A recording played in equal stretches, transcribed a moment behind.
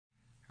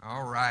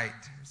All right.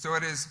 So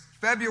it is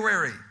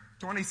February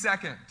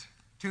 22nd,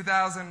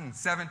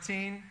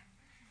 2017,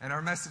 and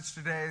our message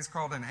today is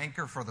called An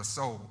Anchor for the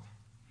Soul.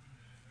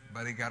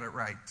 But he got it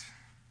right.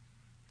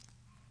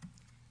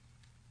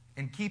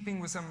 In keeping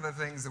with some of the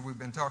things that we've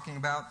been talking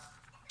about,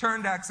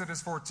 turn to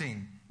Exodus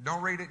 14.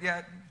 Don't read it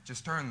yet,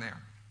 just turn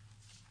there.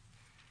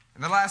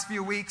 In the last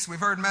few weeks, we've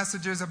heard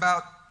messages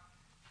about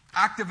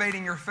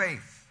activating your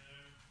faith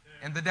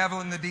and the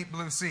devil in the deep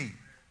blue sea.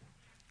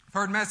 We've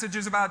heard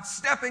messages about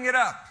stepping it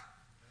up,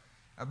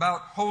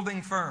 about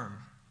holding firm.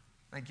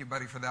 Thank you,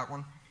 buddy, for that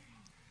one.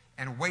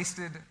 And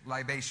wasted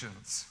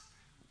libations.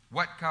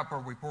 What cup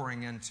are we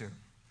pouring into?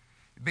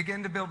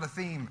 Begin to build a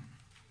theme.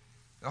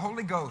 The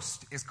Holy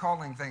Ghost is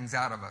calling things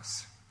out of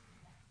us.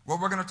 What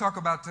we're going to talk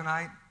about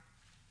tonight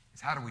is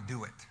how do we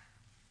do it?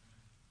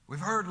 We've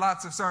heard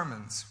lots of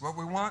sermons. What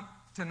we want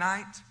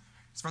tonight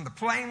is from the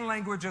plain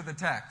language of the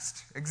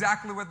text,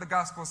 exactly what the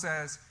gospel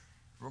says.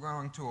 We're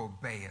going to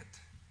obey it.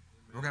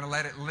 We're going to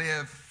let it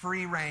live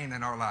free reign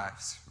in our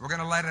lives. We're going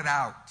to let it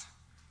out.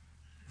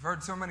 We've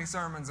heard so many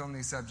sermons on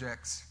these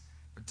subjects,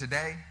 but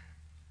today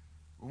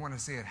we want to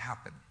see it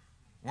happen.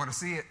 We want to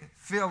see it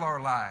fill our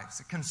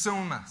lives,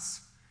 consume us.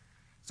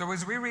 So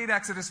as we read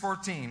Exodus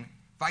 14,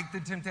 fight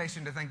the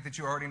temptation to think that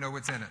you already know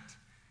what's in it.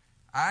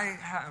 I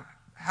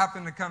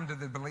happen to come to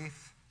the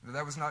belief that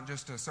that was not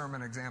just a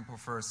sermon example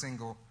for a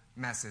single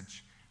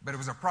message, but it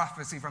was a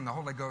prophecy from the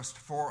Holy Ghost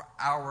for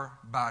our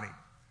body.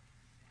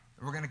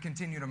 We're going to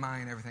continue to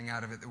mine everything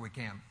out of it that we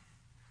can.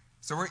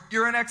 So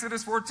you're in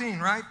Exodus 14,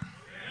 right? Yes.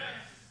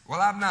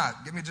 Well, I'm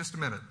not. Give me just a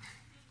minute.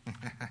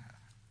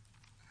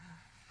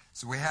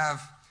 So we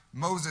have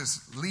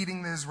Moses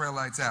leading the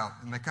Israelites out,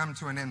 and they come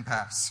to an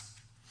impasse.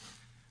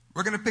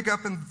 We're going to pick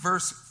up in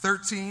verse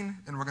 13,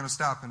 and we're going to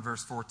stop in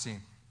verse 14.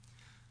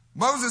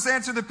 Moses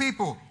answered the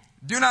people,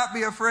 "Do not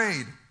be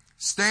afraid.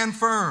 Stand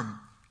firm,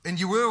 and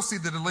you will see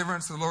the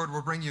deliverance the Lord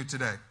will bring you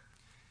today.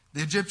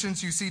 The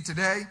Egyptians you see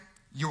today,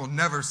 you will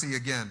never see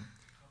again.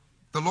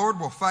 The Lord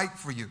will fight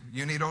for you.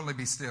 You need only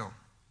be still."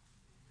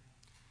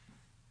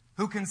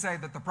 Who can say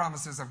that the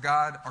promises of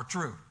God are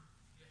true?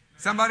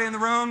 Somebody in the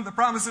room, the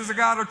promises of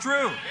God are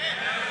true.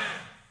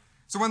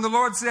 So when the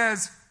Lord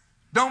says,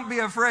 "Don't be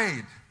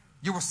afraid,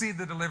 you will see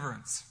the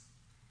deliverance,"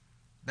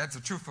 that's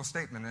a truthful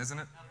statement, isn't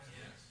it?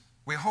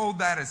 We hold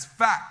that as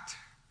fact.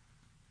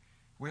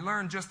 We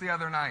learned just the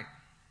other night,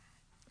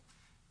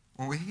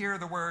 when we hear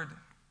the word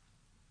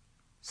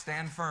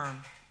stand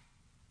firm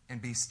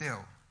and be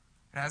still,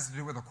 it has to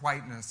do with a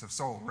quietness of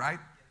soul, right?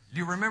 Do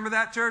you remember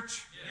that,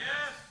 church?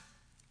 Yes.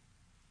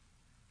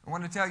 I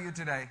want to tell you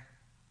today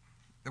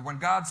that when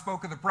God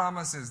spoke of the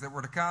promises that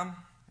were to come,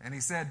 and he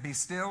said, "Be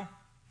still,"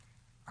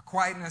 a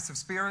quietness of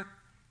spirit,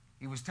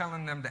 he was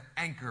telling them to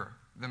anchor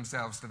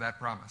themselves to that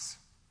promise,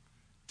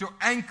 to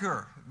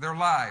anchor their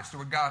lives to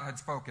what God had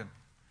spoken.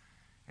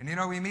 And you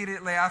know,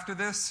 immediately after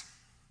this,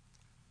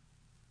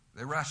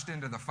 they rushed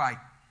into the fight.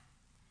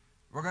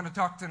 We're going to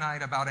talk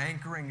tonight about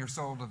anchoring your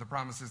soul to the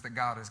promises that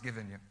God has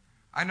given you.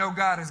 I know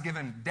God has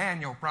given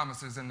Daniel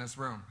promises in this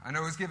room. I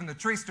know he's given the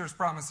Treasters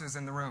promises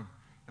in the room,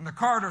 and the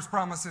Carters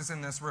promises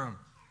in this room.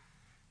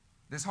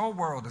 This whole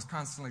world is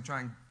constantly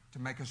trying to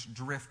make us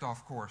drift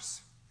off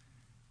course.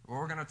 What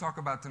we're going to talk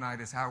about tonight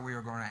is how we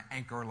are going to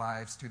anchor our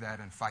lives to that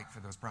and fight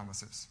for those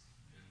promises.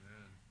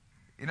 Amen.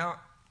 You know,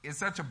 it's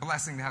such a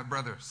blessing to have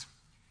brothers.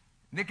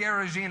 Nick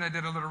Aragina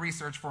did a little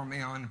research for me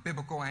on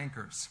biblical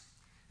anchors.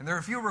 And there are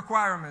a few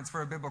requirements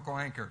for a biblical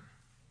anchor.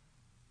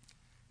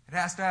 It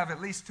has to have at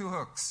least 2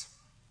 hooks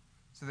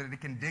so that it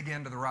can dig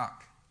into the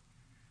rock.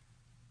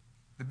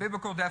 The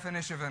biblical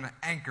definition of an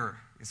anchor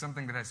is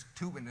something that has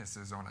 2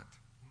 witnesses on it.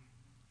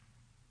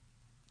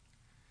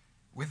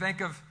 We think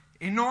of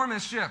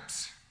enormous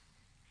ships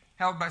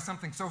held by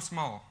something so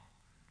small.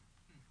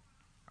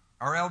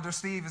 Our elder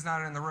Steve is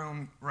not in the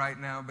room right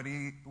now, but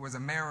he was a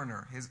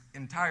mariner his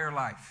entire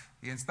life.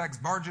 He inspects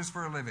barges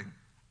for a living.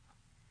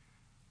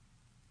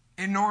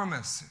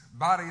 Enormous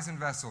bodies and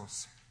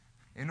vessels,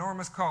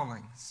 enormous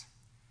callings,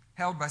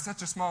 held by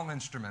such a small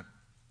instrument.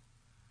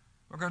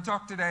 We're going to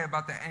talk today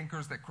about the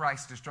anchors that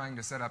Christ is trying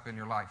to set up in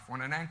your life. When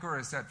an anchor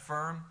is set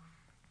firm,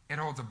 it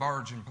holds a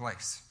barge in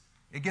place.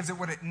 It gives it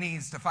what it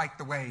needs to fight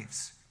the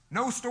waves.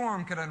 No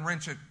storm could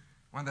unwrench it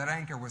when that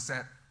anchor was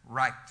set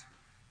right.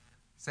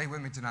 Say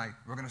with me tonight,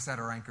 we're going to set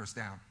our anchors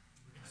down.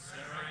 Set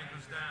our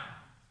anchors down.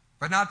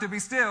 But not to be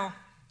still,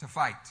 to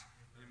fight.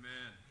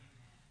 Amen.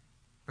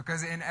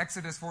 Because in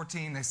Exodus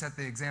 14, they set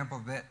the example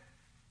that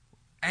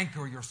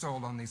anchor your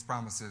soul on these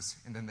promises,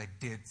 and then they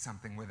did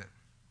something with it.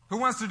 Who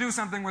wants to do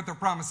something with their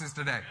promises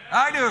today?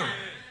 I do.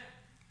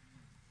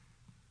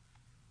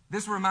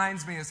 This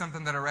reminds me of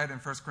something that I read in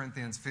 1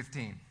 Corinthians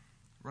 15.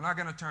 We're not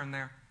going to turn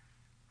there.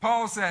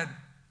 Paul said,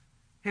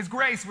 "His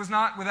grace was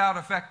not without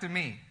effect to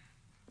me,"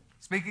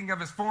 speaking of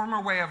his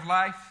former way of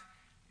life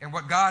and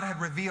what God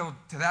had revealed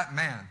to that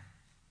man.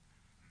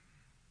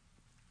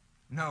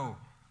 "No,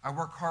 I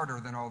work harder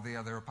than all the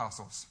other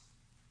apostles."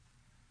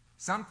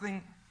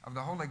 Something of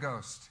the Holy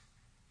Ghost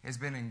has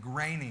been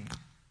ingraining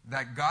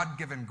that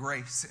God-given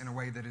grace in a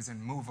way that is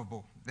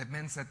immovable, that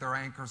men set their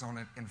anchors on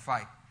it and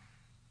fight.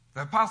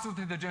 The apostle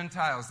to the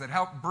Gentiles that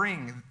helped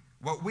bring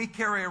what we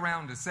carry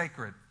around as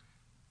sacred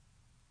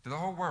to the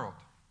whole world.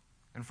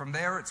 And from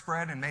there it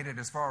spread and made it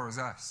as far as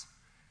us.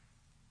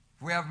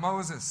 We have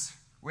Moses,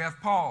 we have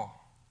Paul,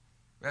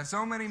 we have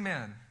so many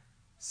men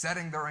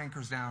setting their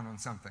anchors down on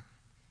something.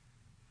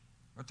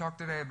 We'll talk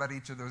today about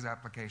each of those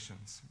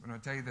applications. I'm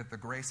going to tell you that the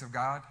grace of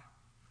God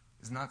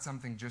is not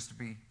something just to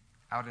be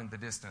out in the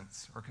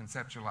distance or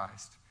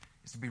conceptualized.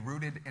 It's to be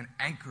rooted and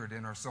anchored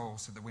in our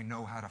souls so that we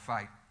know how to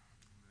fight.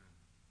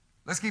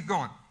 Let's keep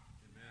going.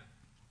 Amen.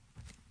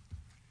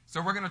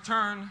 So we're going to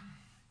turn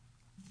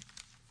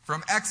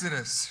from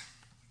Exodus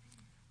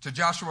to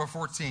Joshua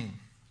 14.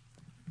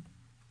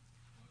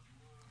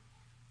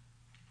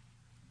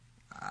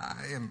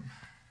 I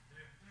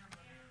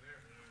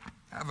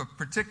have a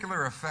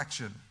particular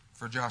affection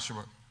for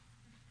Joshua.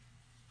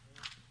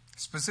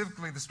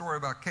 Specifically the story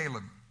about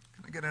Caleb.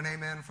 Can I get an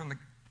amen from the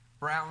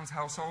Browns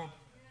household?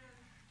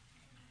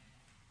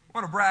 I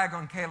want to brag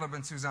on Caleb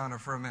and Susanna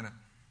for a minute.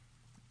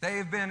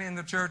 They've been in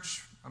the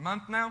church a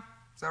month now.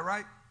 Is that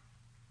right?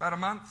 About a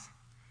month?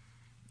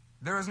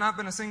 There has not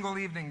been a single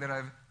evening that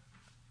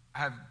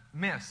I've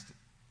missed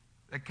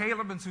that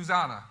Caleb and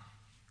Susanna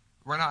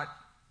were not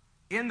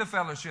in the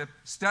fellowship,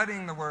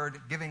 studying the Word,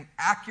 giving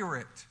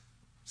accurate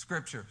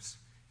scriptures,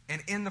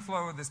 and in the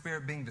flow of the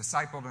Spirit being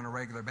discipled on a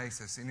regular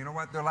basis. And you know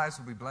what? Their lives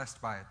will be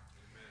blessed by it. Amen.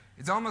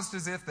 It's almost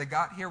as if they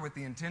got here with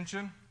the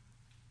intention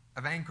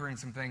of anchoring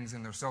some things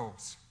in their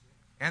souls.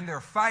 And they're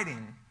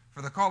fighting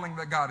for the calling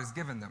that God has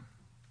given them.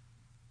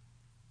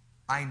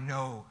 I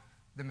know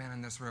the men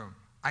in this room.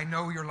 I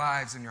know your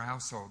lives and your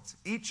households.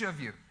 Each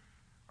of you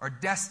are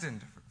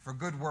destined for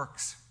good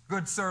works,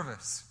 good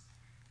service.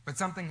 But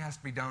something has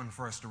to be done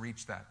for us to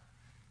reach that.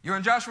 You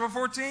in Joshua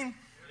 14? Yes.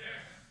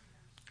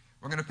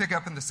 We're going to pick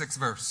up in the 6th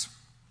verse.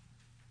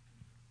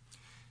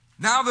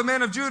 Now the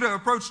men of Judah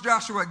approached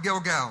Joshua at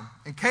Gilgal,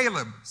 and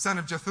Caleb, son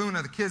of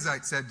Jephunneh the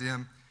Kizite, said to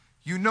him,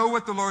 "You know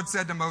what the Lord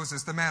said to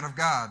Moses, the man of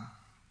God,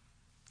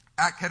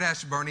 at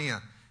Kadesh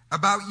Barnea,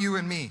 about you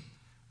and me.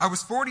 I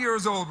was 40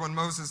 years old when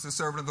Moses, the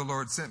servant of the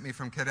Lord, sent me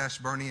from Kadesh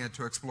Barnea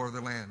to explore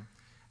the land.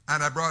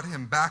 And I brought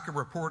him back a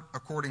report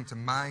according to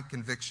my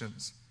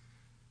convictions.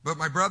 But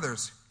my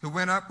brothers, who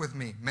went up with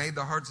me, made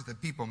the hearts of the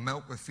people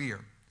melt with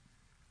fear.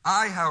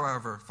 I,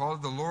 however,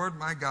 followed the Lord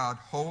my God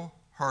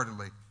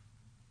wholeheartedly."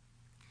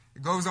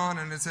 It goes on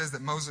and it says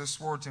that Moses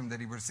swore to him that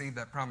he would receive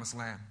that promised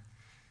land.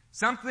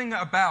 Something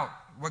about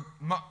what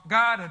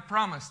God had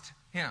promised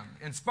him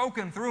and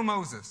spoken through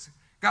Moses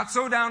got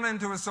so down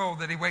into his soul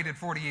that he waited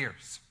 40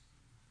 years.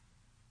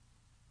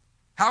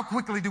 How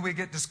quickly do we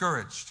get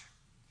discouraged?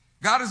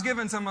 God has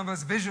given some of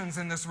us visions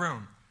in this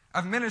room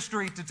of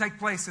ministry to take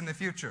place in the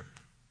future.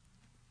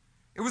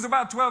 It was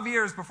about 12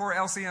 years before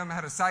LCM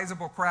had a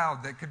sizable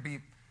crowd that could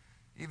be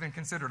even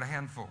considered a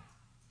handful.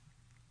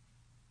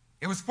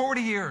 It was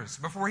 40 years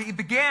before he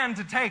began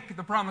to take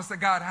the promise that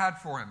God had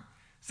for him.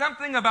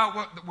 Something about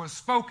what was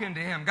spoken to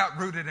him got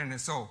rooted in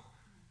his soul.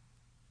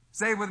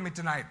 Say it with me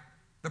tonight.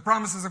 The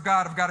promises of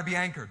God have got to be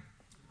anchored.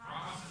 The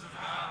promises of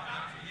God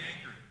have to be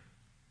anchored.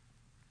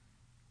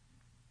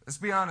 Let's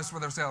be honest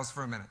with ourselves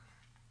for a minute.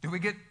 Do we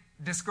get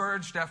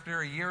discouraged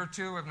after a year or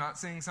two of not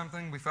seeing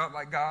something we felt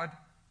like God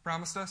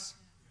promised us?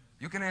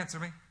 You can answer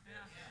me.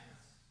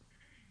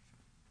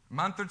 A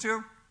month or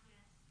two?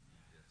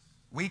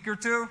 Week or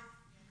two?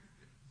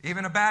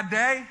 Even a bad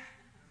day?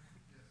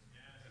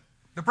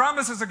 The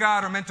promises of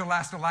God are meant to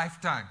last a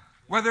lifetime.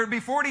 Whether it be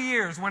 40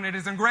 years, when it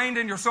is ingrained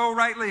in your soul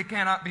rightly, it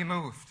cannot be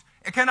moved.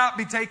 It cannot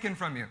be taken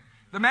from you.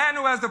 The man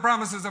who has the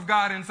promises of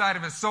God inside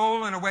of his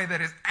soul in a way that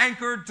is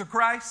anchored to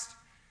Christ,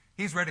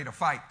 he's ready to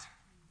fight.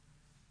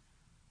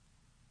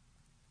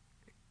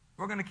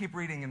 We're going to keep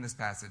reading in this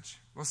passage.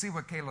 We'll see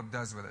what Caleb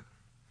does with it.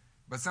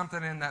 But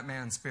something in that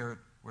man's spirit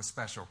was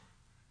special.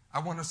 I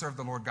want to serve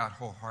the Lord God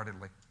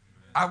wholeheartedly.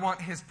 Amen. I want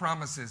his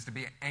promises to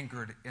be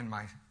anchored in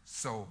my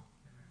soul.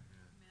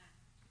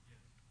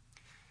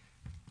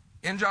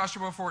 Amen. In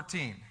Joshua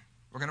 14,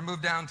 we're going to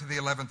move down to the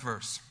 11th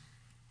verse.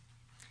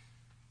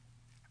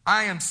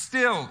 I am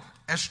still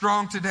as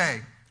strong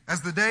today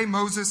as the day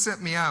Moses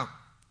sent me out.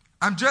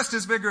 I'm just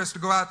as vigorous to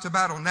go out to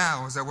battle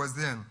now as I was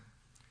then.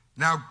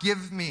 Now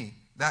give me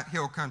that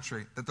hill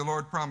country that the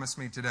Lord promised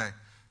me today.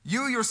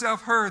 You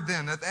yourself heard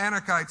then that the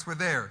Anakites were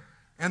there,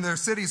 and their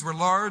cities were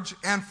large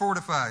and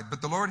fortified.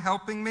 But the Lord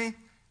helping me,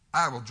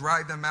 I will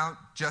drive them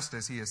out just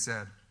as he has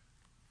said.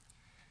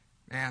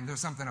 Man,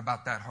 there's something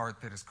about that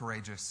heart that is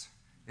courageous.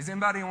 Is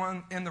anybody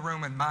in the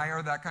room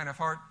admire that kind of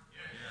heart?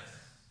 Yes.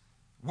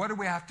 What do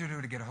we have to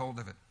do to get a hold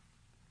of it?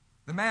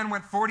 The man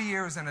went 40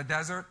 years in a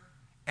desert,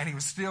 and he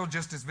was still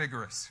just as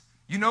vigorous.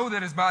 You know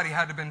that his body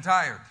had to have been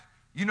tired.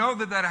 You know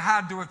that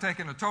had to have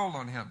taken a toll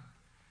on him.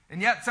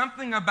 And yet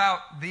something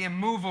about the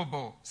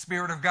immovable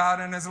Spirit of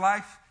God in his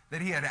life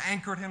that he had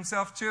anchored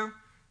himself to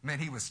meant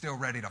he was still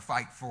ready to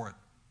fight for it.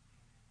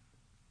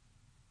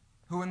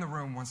 Who in the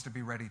room wants to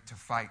be ready to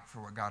fight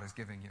for what God is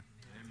giving you?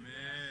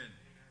 Amen.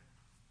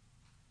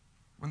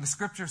 When the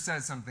Scripture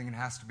says something, it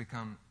has to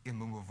become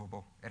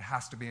immovable. It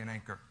has to be an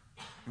anchor.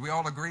 Do we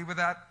all agree with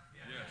that?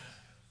 Yes.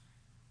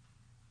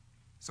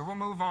 So we'll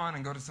move on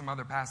and go to some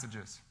other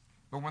passages.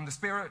 But when the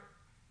Spirit,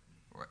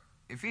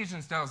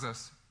 Ephesians tells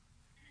us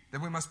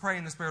that we must pray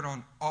in the Spirit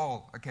on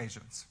all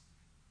occasions.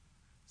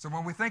 So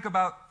when we think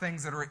about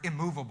things that are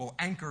immovable,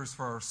 anchors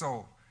for our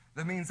soul,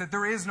 that means that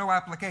there is no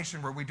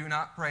application where we do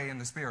not pray in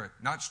the Spirit.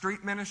 Not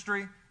street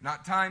ministry,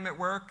 not time at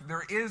work.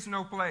 There is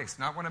no place.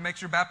 Not when it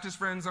makes your Baptist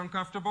friends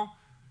uncomfortable.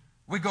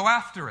 We go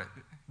after it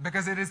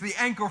because it is the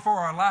anchor for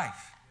our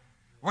life.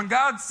 When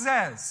God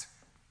says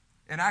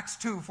in Acts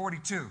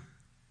 2:42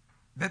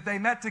 that they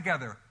met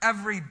together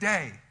every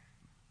day,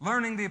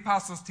 learning the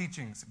apostles'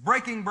 teachings,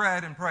 breaking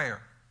bread and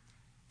prayer,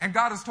 and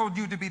God has told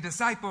you to be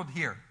discipled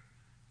here,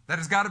 that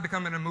has got to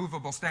become an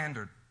immovable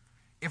standard.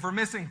 If we're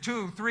missing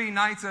 2-3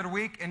 nights at a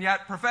week and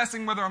yet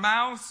professing with our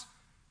mouths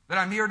that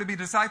I'm here to be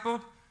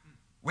discipled,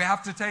 we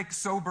have to take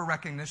sober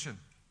recognition.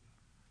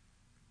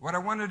 What I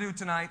want to do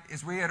tonight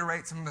is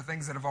reiterate some of the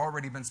things that have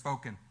already been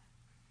spoken.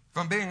 If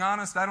I'm being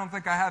honest, I don't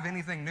think I have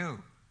anything new.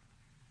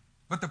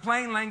 But the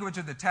plain language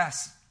of the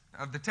text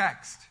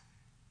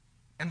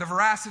and the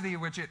veracity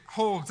which it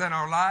holds in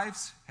our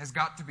lives has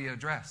got to be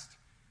addressed.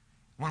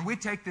 When we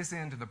take this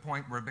in to the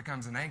point where it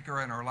becomes an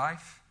anchor in our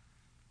lives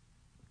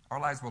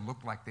will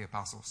look like the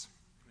apostles.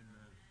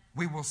 Amen.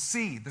 We will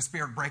see the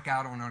Spirit break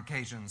out on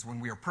occasions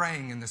when we are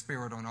praying in the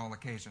Spirit on all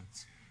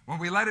occasions. When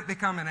we let it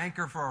become an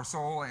anchor for our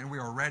soul and we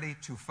are ready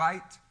to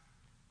fight,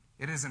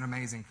 it is an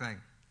amazing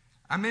thing.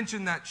 I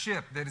mentioned that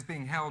ship that is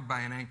being held by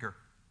an anchor.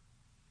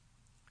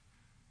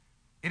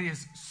 It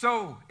is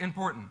so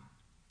important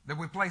that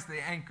we place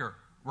the anchor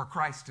where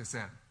Christ has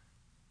said,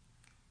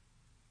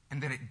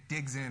 and that it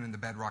digs in the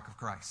bedrock of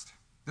Christ.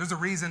 There's a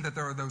reason that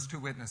there are those two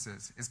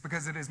witnesses. It's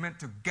because it is meant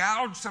to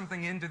gouge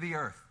something into the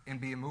earth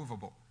and be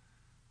immovable.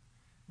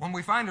 When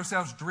we find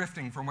ourselves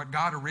drifting from what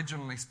God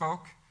originally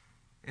spoke,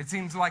 it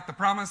seems like the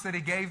promise that He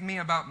gave me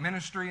about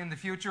ministry in the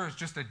future is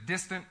just a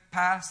distant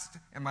past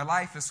and my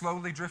life is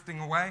slowly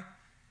drifting away.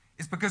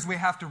 It's because we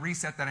have to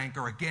reset that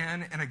anchor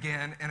again and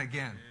again and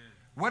again.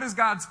 What has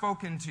God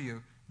spoken to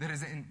you that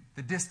is in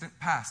the distant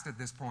past at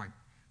this point?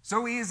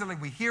 So easily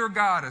we hear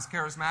God as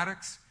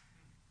charismatics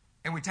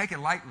and we take it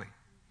lightly.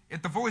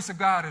 If the voice of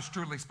God is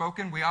truly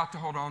spoken, we ought to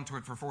hold on to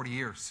it for 40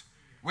 years.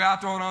 We ought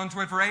to hold on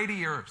to it for 80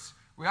 years.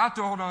 We ought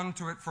to hold on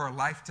to it for a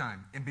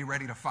lifetime and be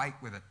ready to fight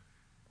with it.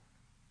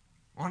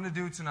 What I want to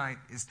do tonight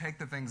is take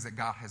the things that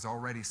God has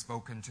already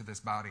spoken to this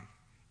body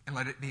and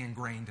let it be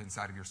ingrained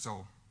inside of your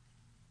soul.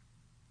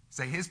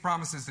 Say, His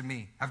promises to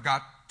me have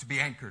got to be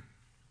anchored.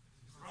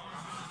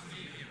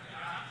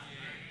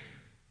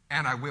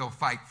 And I will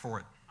fight for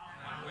it.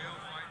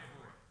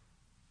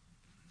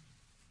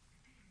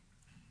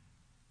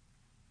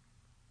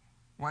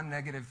 One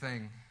negative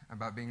thing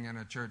about being in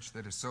a church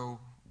that is so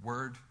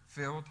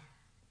word-filled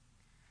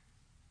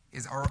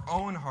is our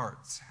own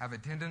hearts have a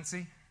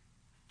tendency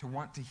to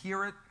want to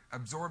hear it,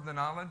 absorb the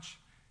knowledge,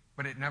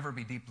 but it never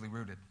be deeply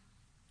rooted.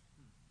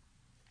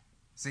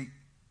 See,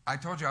 I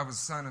told you I was a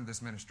son of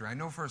this ministry. I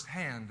know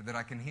firsthand that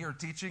I can hear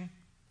teaching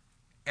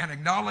and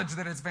acknowledge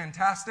that it's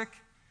fantastic,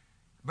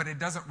 but it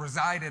doesn't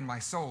reside in my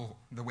soul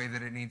the way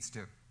that it needs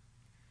to.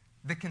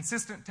 The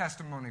consistent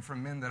testimony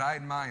from men that I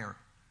admire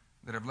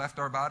that have left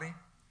our body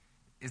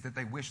is that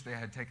they wish they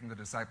had taken the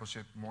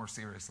discipleship more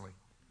seriously,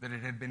 that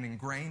it had been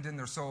ingrained in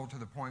their soul to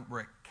the point where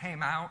it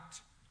came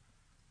out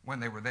when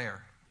they were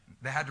there.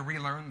 They had to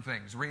relearn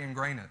things,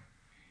 re-ingrain it.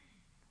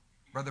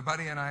 Brother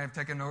Buddy and I have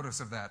taken notice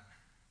of that.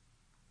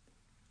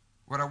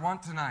 What I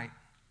want tonight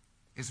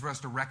is for us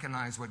to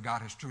recognize what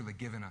God has truly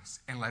given us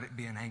and let it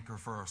be an anchor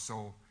for our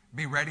soul.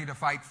 Be ready to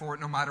fight for it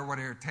no matter what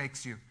it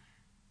takes you.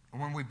 And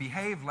when we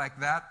behave like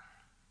that,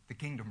 the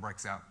kingdom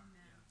breaks out.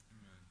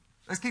 Amen.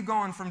 Let's keep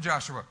going from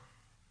Joshua.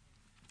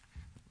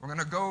 We're going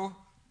to go,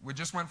 we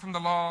just went from the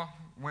law,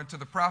 went to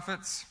the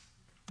prophets.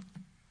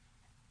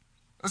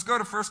 Let's go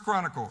to 1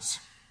 Chronicles,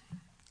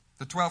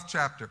 the 12th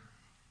chapter.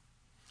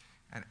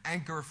 An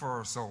anchor for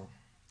our soul.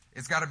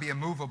 It's got to be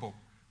immovable.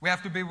 We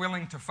have to be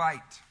willing to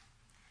fight.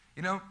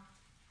 You know,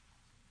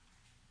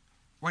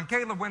 when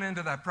Caleb went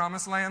into that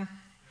promised land,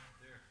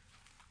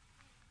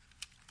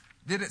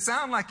 did it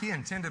sound like he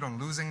intended on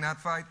losing that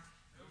fight?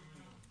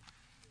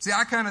 See,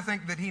 I kind of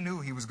think that he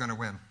knew he was going to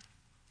win.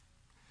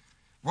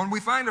 When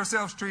we find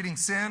ourselves treating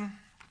sin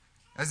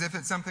as if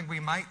it's something we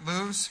might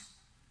lose,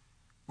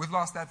 we've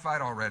lost that fight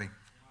already.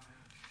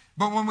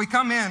 But when we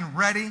come in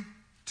ready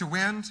to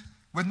win,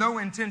 with no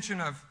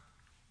intention of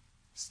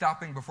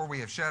stopping before we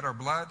have shed our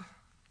blood,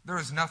 there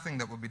is nothing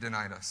that will be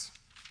denied us.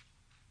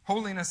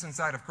 Holiness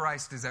inside of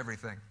Christ is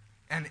everything.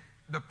 And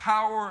the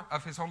power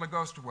of His Holy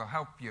Ghost will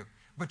help you.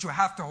 But you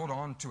have to hold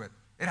on to it.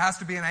 It has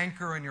to be an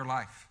anchor in your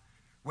life.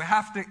 We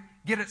have to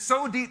get it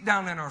so deep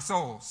down in our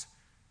souls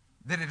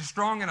that it is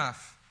strong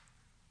enough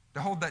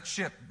to hold that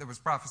ship that was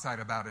prophesied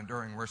about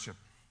during worship.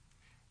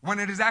 When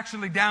it is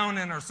actually down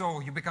in our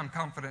soul, you become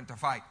confident to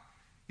fight.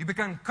 You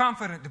become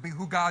confident to be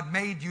who God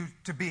made you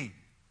to be,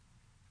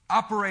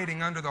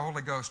 operating under the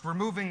Holy Ghost,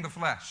 removing the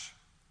flesh.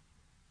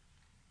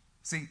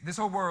 See, this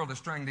whole world is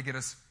trying to get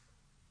us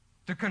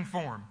to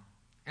conform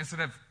instead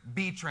of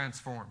be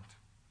transformed.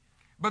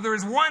 But there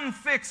is one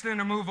fixed and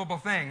immovable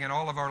thing in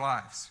all of our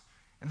lives,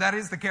 and that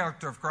is the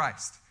character of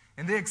Christ.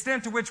 And the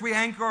extent to which we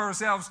anchor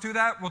ourselves to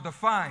that will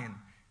define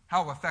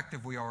how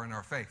effective we are in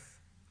our faith.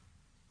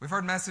 We've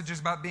heard messages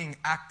about being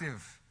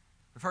active.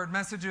 We've heard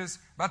messages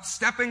about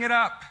stepping it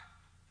up.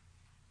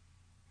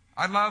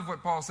 I love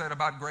what Paul said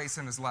about grace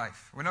in his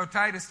life. We know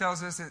Titus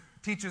tells us, it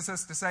teaches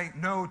us to say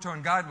no to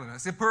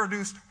ungodliness. It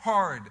produced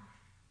hard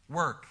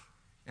work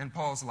in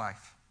Paul's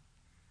life.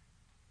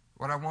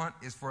 What I want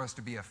is for us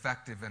to be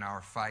effective in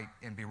our fight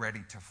and be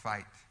ready to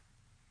fight.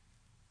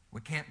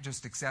 We can't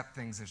just accept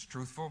things as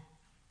truthful,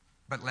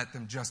 but let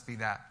them just be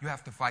that. You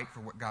have to fight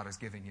for what God is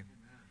giving you.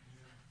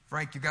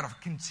 Frank, you've got to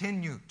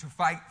continue to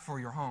fight for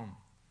your home.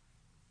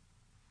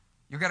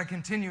 You've got to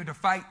continue to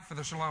fight for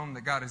the shalom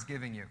that God is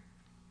giving you.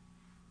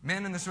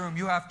 Men in this room,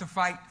 you have to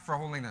fight for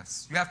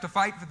holiness. You have to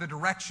fight for the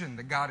direction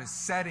that God is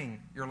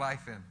setting your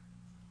life in.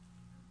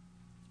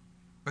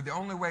 But the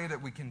only way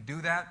that we can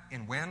do that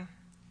and win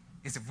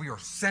is if we are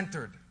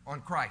centered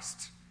on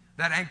Christ.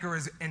 That anchor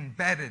is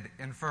embedded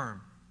and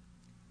firm.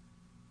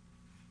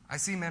 I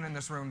see men in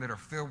this room that are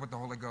filled with the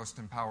Holy Ghost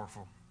and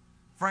powerful.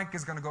 Frank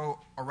is going to go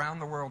around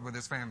the world with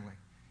his family.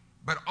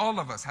 But all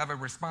of us have a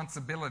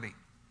responsibility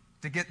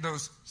to get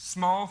those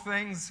small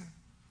things,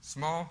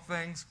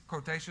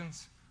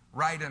 quotations,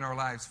 right in our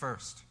lives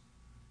first.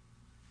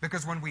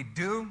 Because when we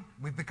do,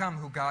 we become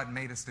who God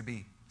made us to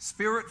be.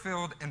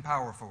 Spirit-filled and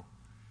powerful.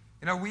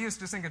 You know, we used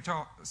to sing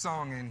a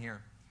song in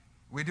here.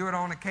 We do it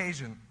on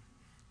occasion.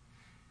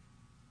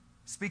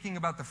 Speaking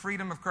about the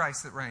freedom of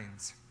Christ that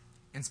reigns.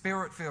 And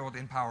spirit-filled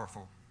and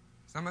powerful.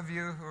 Some of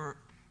you who are,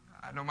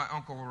 I know my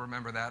uncle will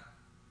remember that.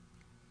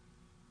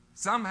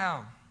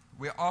 Somehow,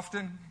 we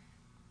often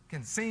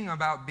can sing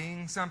about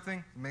being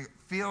something,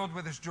 filled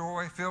with His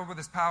joy, filled with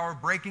His power,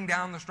 breaking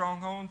down the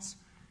strongholds.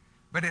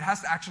 But it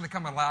has to actually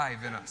come alive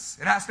in us.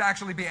 It has to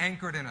actually be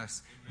anchored in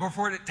us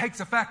before it takes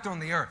effect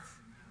on the earth.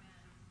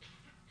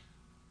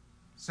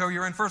 So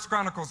you're in 1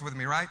 Chronicles with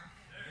me, right?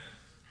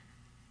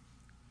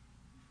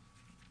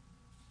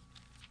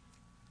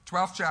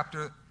 12th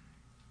chapter,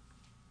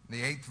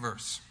 the 8th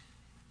verse.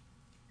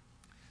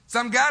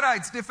 Some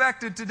Gadites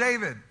defected to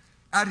David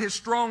at his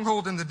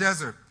stronghold in the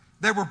desert.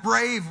 They were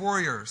brave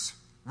warriors,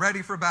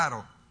 ready for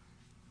battle,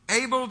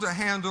 able to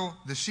handle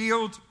the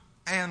shield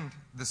and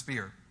the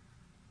spear.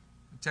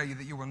 I tell you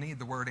that you will need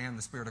the word and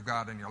the Spirit of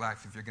God in your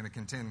life if you're going to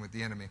contend with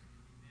the enemy.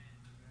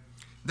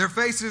 Their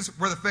faces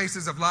were the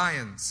faces of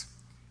lions,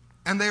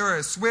 and they were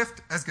as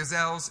swift as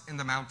gazelles in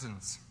the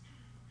mountains.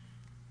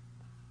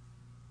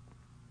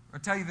 I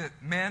tell you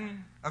that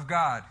men of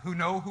God who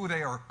know who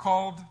they are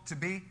called to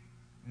be,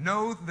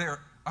 know their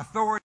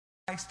authority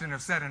in Christ and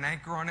have set an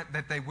anchor on it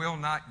that they will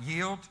not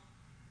yield.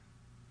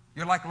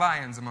 You're like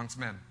lions amongst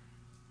men.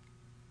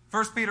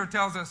 1 Peter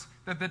tells us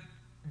that the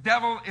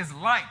devil is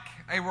like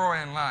a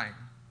roaring lion,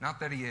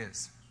 not that he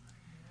is.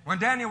 When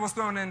Daniel was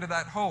thrown into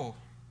that hole,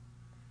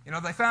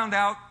 they found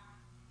out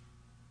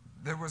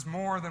there was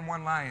more than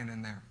one lion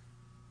in there.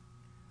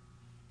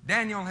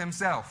 Daniel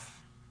himself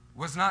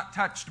was not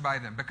touched by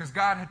them because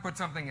God had put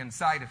something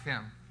inside of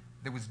him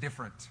that was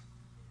different.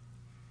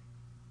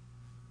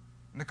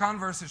 And the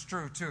converse is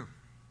true too.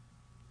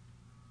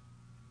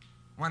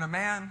 When a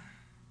man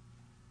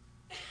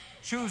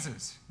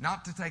chooses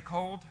not to take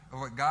hold of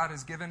what God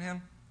has given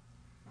him,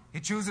 he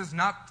chooses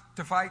not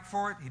to fight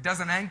for it, he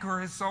doesn't anchor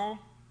his soul,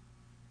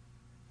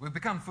 we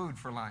become food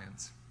for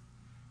lions.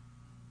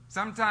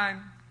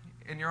 Sometime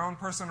in your own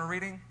personal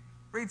reading,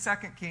 read 2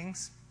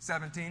 Kings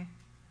 17.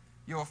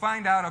 You will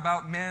find out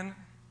about men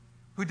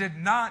who did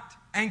not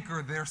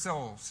anchor their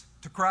souls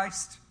to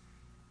Christ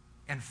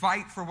and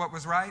fight for what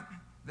was right.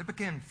 They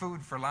became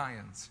food for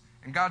lions.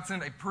 And God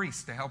sent a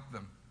priest to help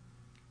them.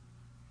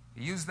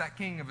 He used that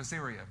king of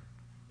Assyria.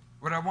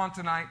 What I want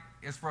tonight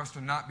is for us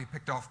to not be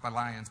picked off by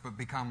lions, but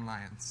become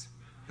lions.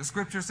 The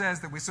scripture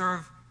says that we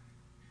serve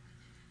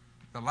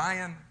the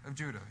Lion of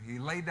Judah. He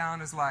laid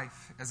down his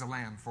life as a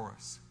lamb for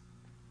us.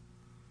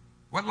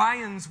 What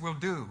lions will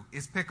do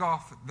is pick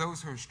off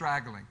those who are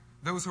straggling,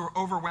 those who are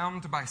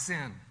overwhelmed by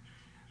sin.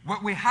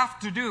 What we have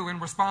to do in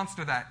response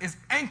to that is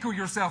anchor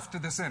yourself to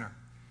the center.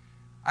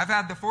 I've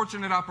had the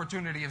fortunate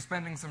opportunity of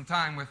spending some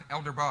time with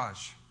Elder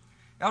Baj.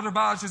 Elder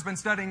Baj has been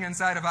studying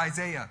inside of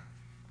Isaiah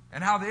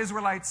and how the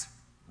Israelites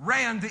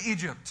ran to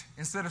Egypt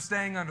instead of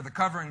staying under the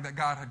covering that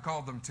God had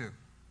called them to.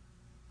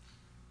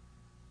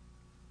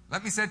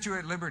 Let me set you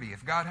at liberty.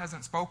 If God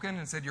hasn't spoken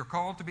and said you're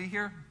called to be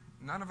here,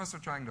 none of us are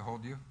trying to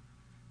hold you.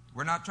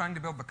 We're not trying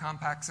to build the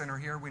Compaq Center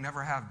here. We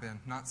never have been,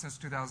 not since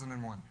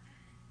 2001.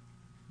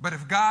 But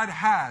if God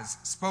has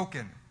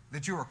spoken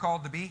that you are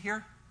called to be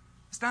here,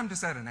 it's time to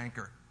set an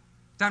anchor.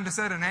 It's time to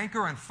set an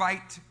anchor and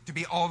fight to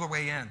be all the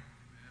way in.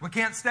 We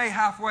can't stay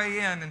halfway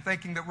in and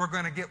thinking that we're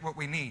going to get what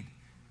we need.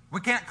 We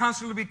can't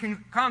constantly be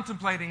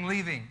contemplating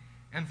leaving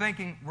and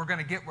thinking we're going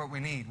to get what we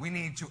need. We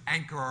need to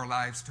anchor our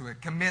lives to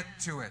it, commit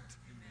to it,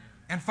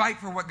 and fight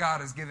for what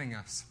God is giving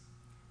us.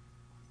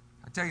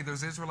 I tell you,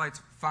 those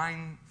Israelites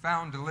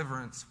found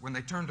deliverance when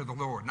they turned to the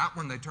Lord, not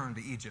when they turned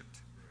to Egypt.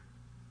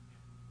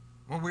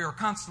 When we are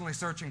constantly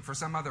searching for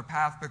some other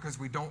path because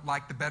we don't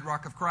like the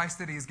bedrock of Christ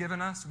that He has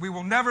given us, we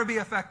will never be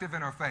effective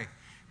in our faith.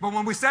 But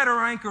when we set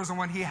our anchors on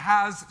what He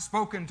has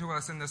spoken to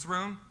us in this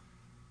room,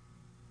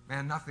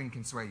 man, nothing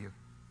can sway you.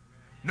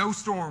 No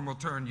storm will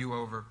turn you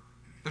over.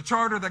 The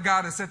charter that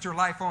God has set your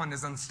life on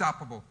is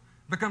unstoppable.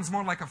 It becomes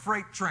more like a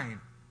freight train.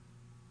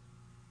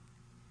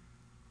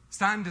 It's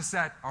time to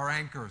set our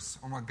anchors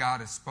on what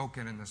God has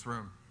spoken in this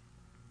room.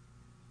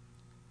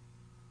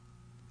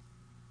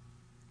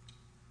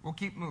 We'll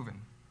keep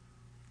moving.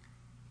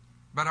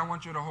 But I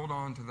want you to hold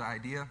on to the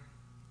idea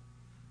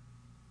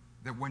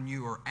that when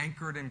you are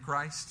anchored in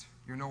Christ,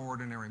 you're no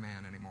ordinary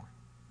man anymore.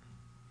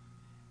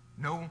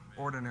 No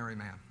ordinary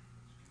man.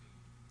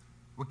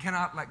 We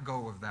cannot let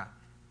go of that.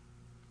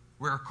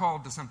 We are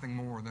called to something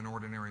more than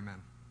ordinary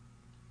men.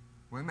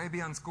 We may be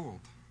unschooled,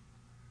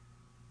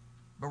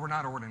 but we're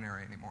not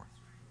ordinary anymore.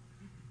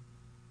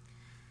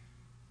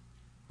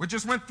 We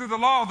just went through the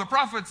law, the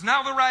prophets,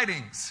 now the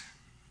writings.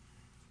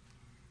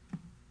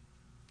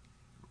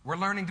 We're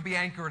learning to be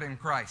anchored in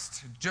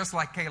Christ, just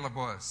like Caleb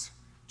was,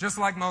 just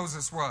like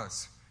Moses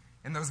was,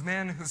 and those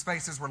men whose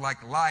faces were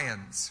like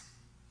lions.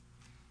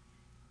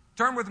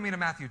 Turn with me to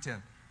Matthew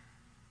 10.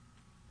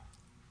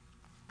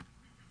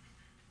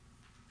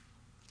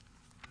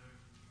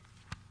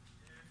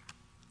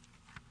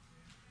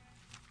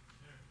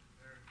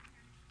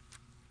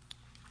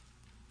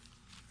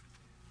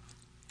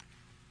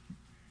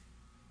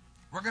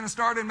 We're going to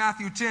start in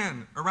Matthew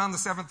 10, around the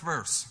 7th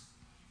verse.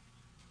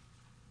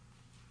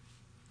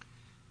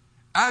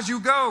 As you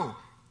go,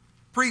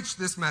 preach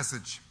this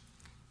message.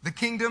 The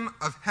kingdom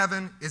of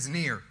heaven is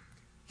near.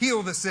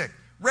 Heal the sick,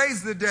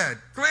 raise the dead,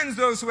 cleanse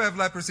those who have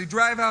leprosy,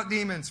 drive out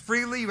demons.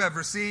 Freely you have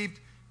received,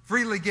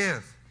 freely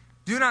give.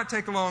 Do not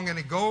take along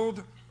any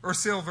gold or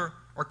silver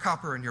or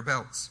copper in your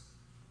belts.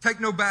 Take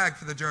no bag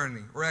for the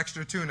journey, or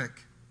extra tunic,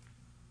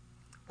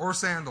 or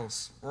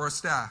sandals, or a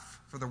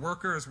staff, for the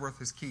worker is worth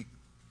his keep.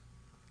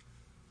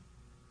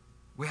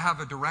 We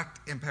have a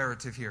direct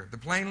imperative here. The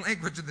plain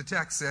language of the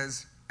text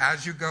says,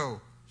 as you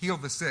go, heal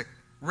the sick,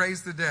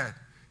 raise the dead,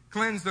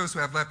 cleanse those who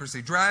have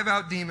leprosy, drive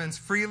out demons,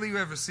 freely you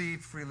have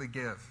received, freely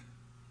give.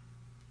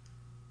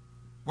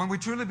 When we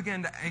truly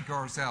begin to anchor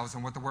ourselves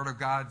on what the Word of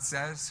God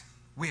says,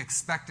 we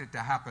expect it to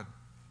happen.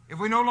 If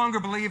we no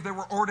longer believe that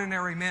we're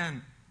ordinary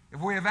men,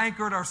 if we have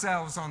anchored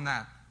ourselves on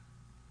that,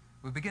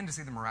 we begin to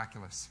see the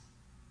miraculous.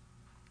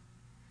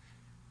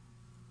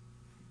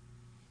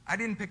 I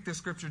didn't pick this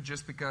scripture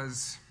just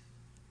because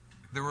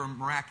there were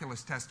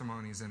miraculous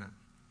testimonies in it.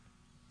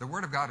 The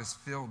Word of God is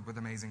filled with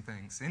amazing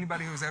things.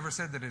 Anybody who's ever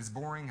said that it is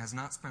boring has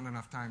not spent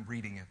enough time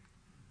reading it.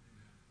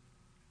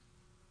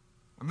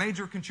 A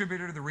major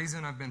contributor to the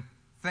reason I've been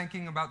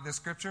thinking about this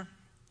scripture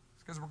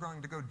is because we're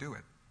going to go do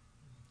it.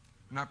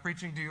 I'm not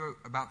preaching to you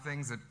about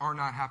things that are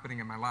not happening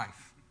in my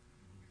life.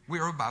 We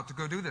are about to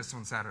go do this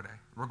on Saturday.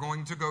 We're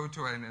going to go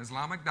to an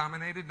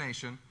Islamic-dominated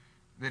nation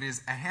that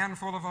is a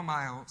handful of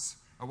miles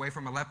away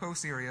from Aleppo,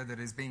 Syria, that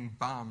is being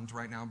bombed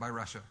right now by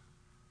Russia.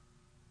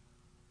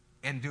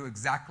 And do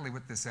exactly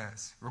what this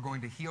says. We're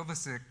going to heal the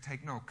sick,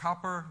 take no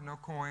copper, no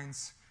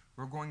coins.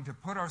 We're going to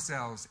put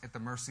ourselves at the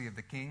mercy of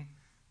the King.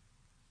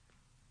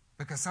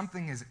 Because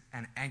something is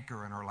an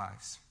anchor in our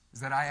lives.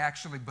 Is that I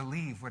actually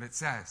believe what it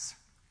says.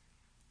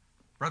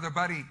 Brother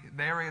Buddy,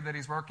 the area that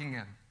he's working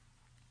in,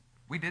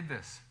 we did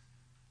this.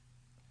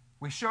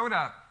 We showed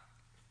up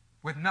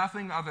with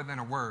nothing other than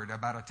a word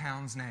about a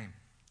town's name.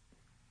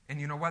 And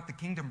you know what? The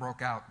kingdom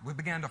broke out. We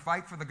began to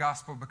fight for the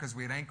gospel because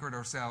we had anchored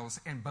ourselves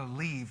and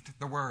believed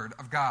the word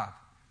of God.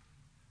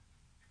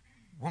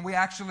 When we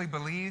actually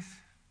believe,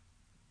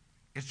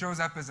 it shows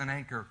up as an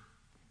anchor.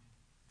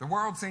 The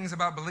world sings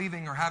about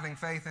believing or having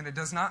faith, and it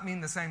does not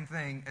mean the same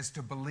thing as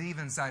to believe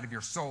inside of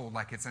your soul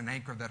like it's an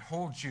anchor that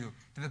holds you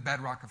to the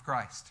bedrock of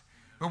Christ.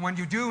 But when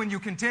you do and you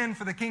contend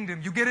for the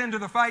kingdom, you get into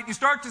the fight, you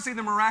start to see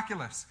the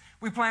miraculous.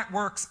 We plant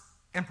works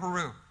in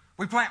Peru.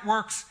 We plant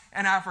works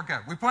in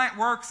Africa. We plant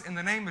works in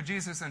the name of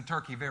Jesus in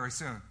Turkey very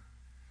soon.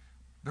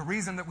 The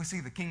reason that we see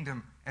the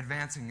kingdom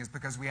advancing is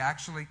because we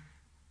actually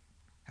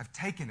have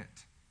taken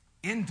it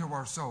into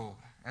our soul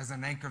as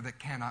an anchor that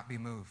cannot be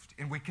moved.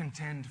 And we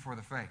contend for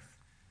the faith.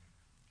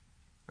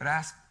 But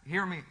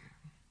hear me,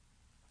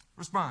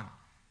 respond.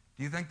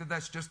 Do you think that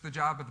that's just the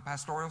job of the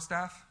pastoral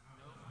staff?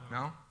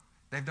 No?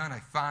 They've done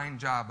a fine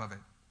job of it.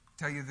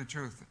 Tell you the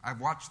truth, I've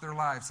watched their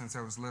lives since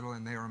I was little,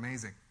 and they are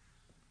amazing.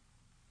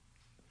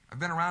 I've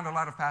been around a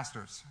lot of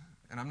pastors,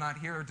 and I'm not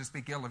here to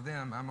speak ill of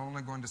them. I'm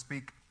only going to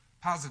speak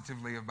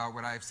positively about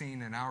what I've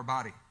seen in our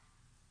body.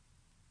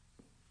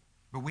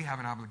 But we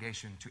have an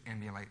obligation to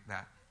emulate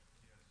that.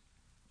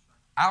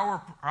 Our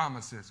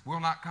promises will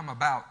not come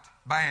about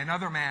by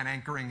another man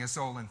anchoring his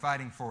soul and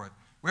fighting for it.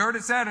 We heard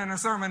it said in a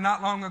sermon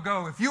not long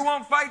ago, if you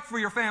won't fight for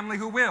your family,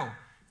 who will?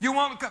 If you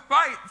won't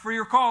fight for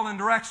your call and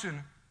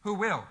direction, who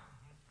will?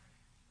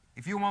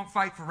 If you won't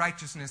fight for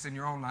righteousness in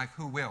your own life,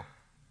 who will?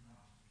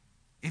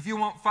 If you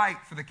won't fight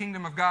for the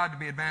kingdom of God to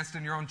be advanced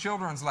in your own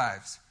children's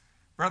lives,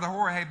 Brother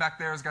Jorge back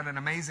there has got an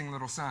amazing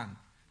little son,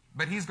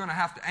 but he's going to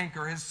have to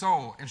anchor his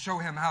soul and show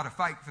him how to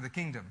fight for the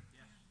kingdom.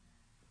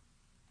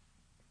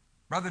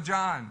 Brother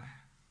John,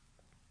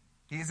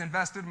 he has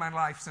invested in my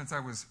life since I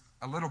was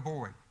a little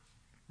boy.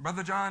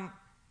 Brother John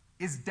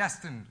is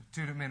destined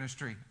to do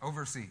ministry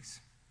overseas.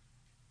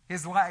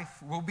 His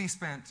life will be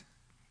spent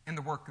in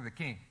the work of the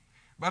King.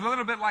 But a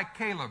little bit like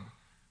Caleb,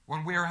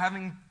 when we are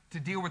having to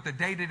deal with the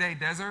day-to-day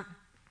desert,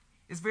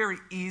 it's very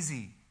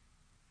easy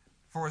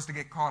for us to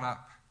get caught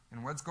up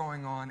in what's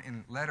going on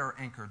and let our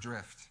anchor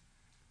drift.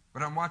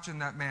 But I'm watching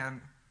that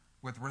man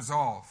with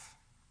resolve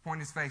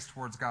point his face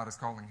towards God is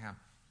calling him.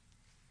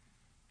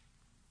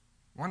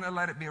 I want to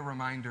let it be a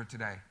reminder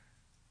today.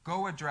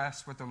 Go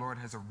address what the Lord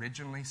has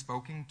originally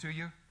spoken to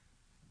you,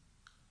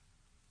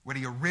 what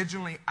he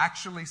originally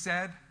actually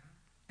said,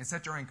 and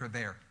set your anchor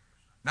there.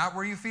 Not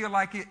where you feel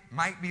like it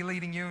might be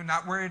leading you,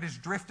 not where it has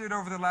drifted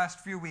over the last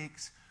few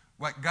weeks.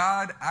 What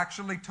God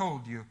actually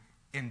told you,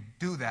 and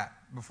do that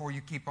before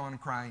you keep on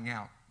crying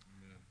out.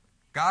 Amen.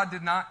 God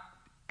did not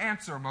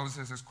answer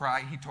Moses'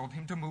 cry. He told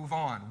him to move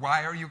on.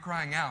 Why are you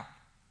crying out?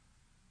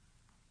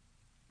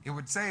 It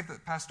would save the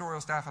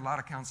pastoral staff a lot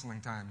of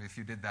counseling time if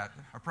you did that,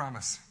 I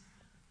promise.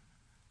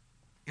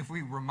 If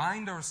we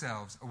remind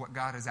ourselves of what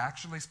God has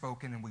actually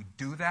spoken and we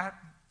do that,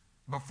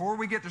 before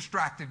we get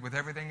distracted with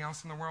everything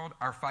else in the world,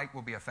 our fight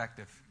will be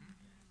effective.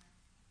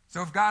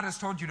 So if God has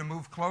told you to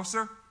move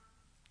closer,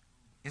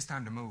 it's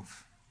time to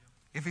move.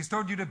 If he's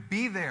told you to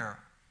be there,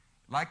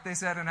 like they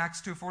said in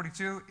Acts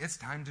 2:42, it's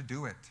time to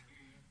do it.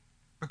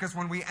 Because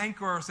when we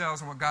anchor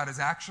ourselves in what God has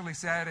actually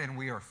said and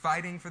we are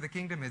fighting for the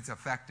kingdom, it's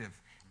effective.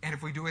 And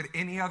if we do it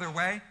any other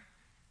way,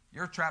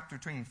 you're trapped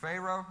between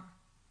Pharaoh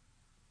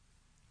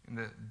and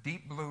the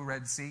deep blue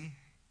Red Sea,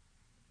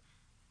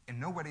 and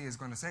nobody is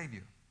going to save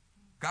you.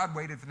 God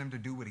waited for them to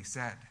do what he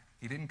said.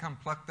 He didn't come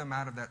pluck them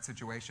out of that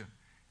situation.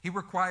 He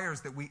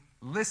requires that we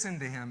listen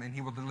to him and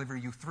he will deliver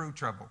you through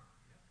trouble.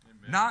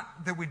 Amen.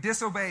 Not that we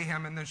disobey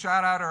him and then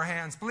shout out our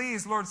hands,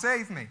 please, Lord,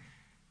 save me.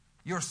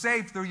 You're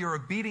saved through your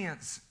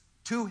obedience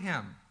to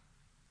him.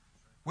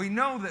 We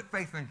know that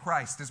faith in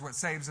Christ is what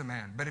saves a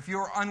man. But if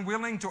you're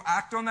unwilling to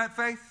act on that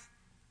faith,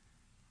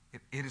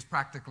 it is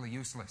practically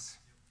useless.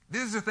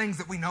 These are things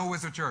that we know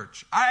as a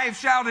church. I've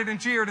shouted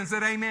and cheered and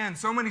said amen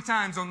so many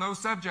times on those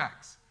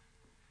subjects.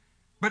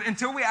 But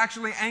until we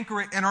actually anchor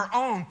it in our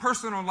own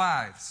personal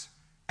lives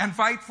and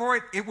fight for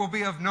it, it will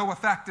be of no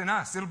effect in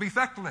us. It'll be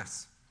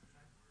effectless.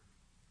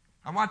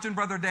 I'm watching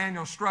Brother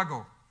Daniel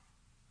struggle.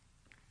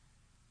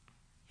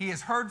 He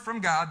has heard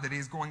from God that he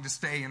is going to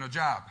stay in a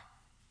job.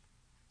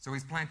 So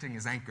he's planting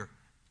his anchor.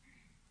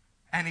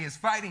 And he is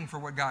fighting for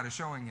what God is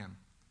showing him.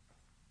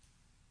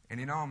 And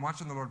you know, I'm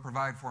watching the Lord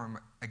provide for him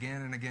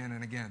again and again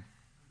and again.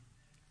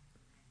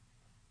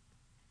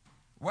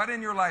 What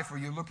in your life are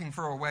you looking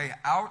for a way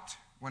out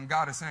when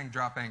God is saying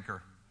drop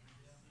anchor?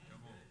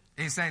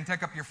 He's saying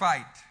take up your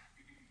fight.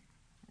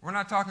 We're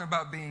not talking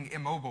about being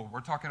immobile.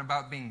 We're talking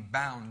about being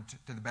bound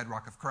to the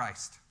bedrock of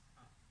Christ.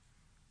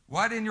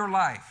 What in your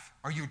life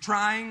are you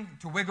trying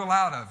to wiggle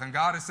out of? And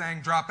God is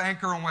saying, drop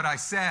anchor on what I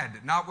said,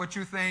 not what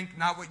you think,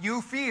 not what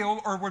you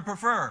feel or would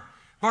prefer,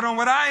 but on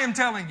what I am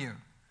telling you.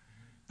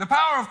 The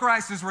power of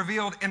Christ is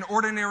revealed in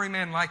ordinary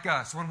men like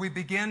us when we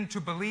begin to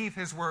believe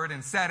his word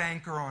and set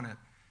anchor on it.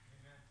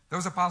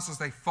 Those apostles,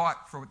 they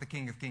fought for what the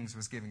King of Kings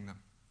was giving them.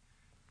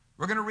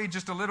 We're going to read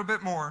just a little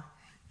bit more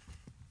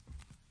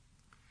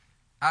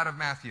out of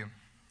Matthew,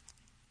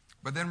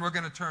 but then we're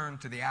going to turn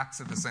to the Acts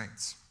of the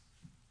Saints.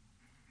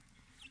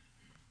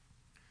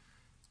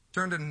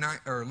 Turn to 9,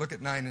 or look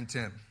at 9 and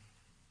 10.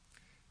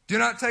 Do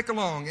not take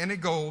along any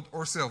gold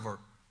or silver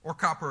or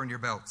copper in your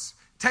belts.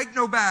 Take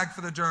no bag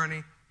for the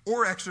journey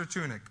or extra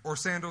tunic or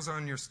sandals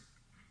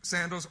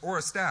or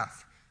a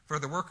staff, for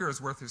the worker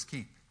is worth his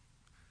keep.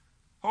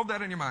 Hold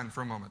that in your mind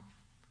for a moment.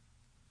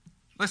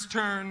 Let's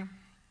turn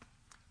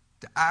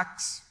to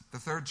Acts, the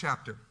 3rd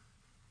chapter.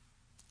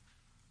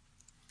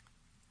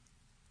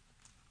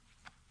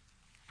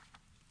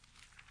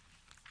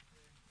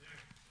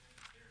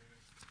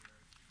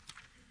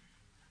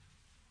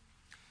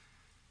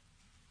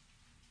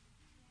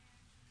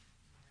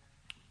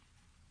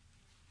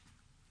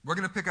 We're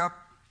going to pick up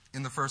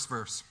in the first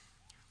verse.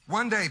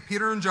 One day,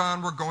 Peter and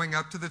John were going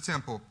up to the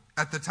temple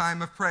at the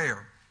time of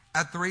prayer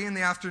at 3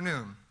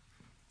 p.m.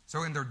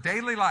 So in their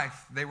daily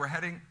life, they were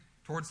heading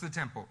towards the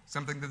temple,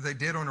 something that they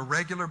did on a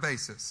regular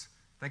basis.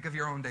 Think of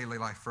your own daily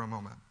life for a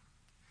moment.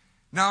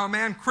 Now a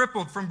man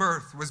crippled from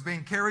birth was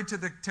being carried to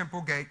the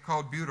temple gate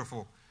called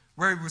Beautiful,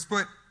 where he was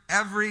put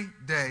every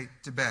day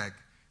to beg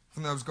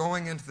from those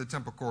going into the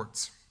temple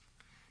courts.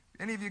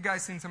 Any of you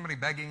guys seen somebody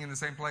begging in the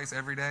same place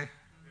every day?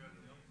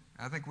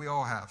 I think we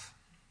all have.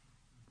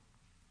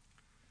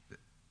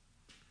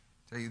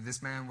 Tell you,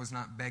 this man was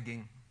not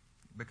begging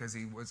because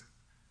he was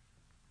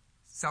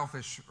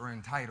selfish or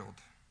entitled.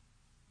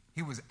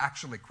 He was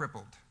actually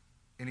crippled,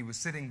 and he was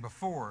sitting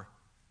before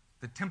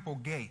the temple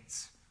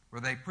gates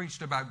where they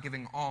preached about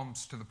giving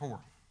alms to the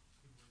poor.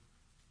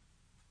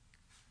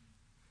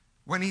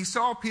 When he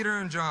saw Peter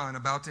and John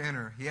about to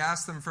enter, he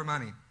asked them for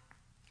money.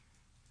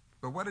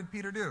 But what did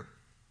Peter do?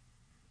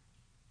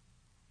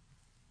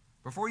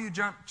 Before you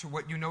jump to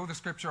what you know the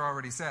scripture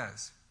already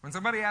says, when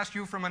somebody asks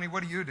you for money,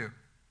 what do?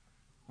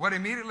 What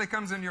immediately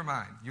comes into your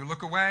mind? You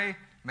look away,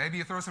 maybe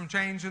you throw some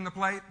change in the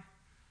plate.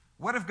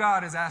 What if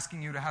God is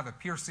asking you to have a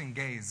piercing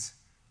gaze?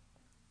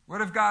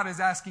 What if God is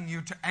asking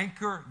you to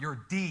anchor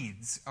your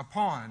deeds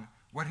upon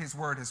what His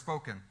Word has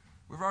spoken?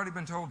 We've already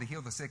been told to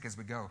heal the sick as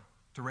we go,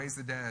 to raise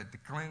the dead, to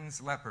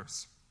cleanse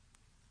lepers.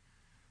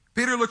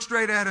 Peter looked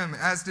straight at him,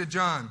 as did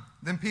John.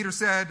 Then Peter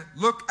said,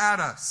 "Look at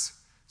us."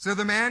 So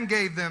the man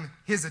gave them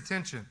his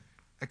attention,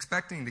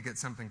 expecting to get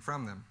something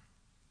from them.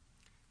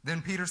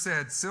 Then Peter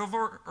said,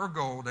 "Silver or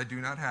gold I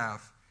do not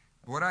have,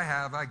 but what I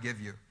have I give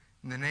you.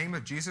 In the name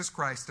of Jesus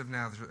Christ of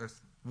Nazareth,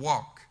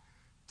 walk."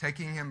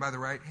 Taking him by the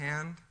right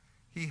hand,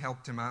 he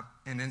helped him up,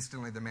 and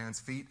instantly the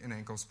man's feet and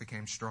ankles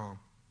became strong.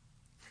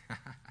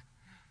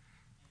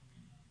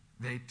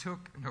 They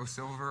took no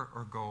silver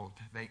or gold.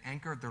 They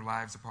anchored their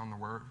lives upon the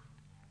Word.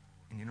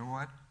 And you know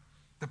what?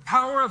 The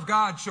power of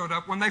God showed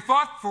up when they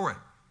fought for it.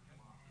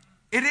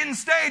 It didn't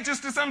stay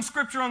just as some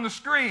scripture on the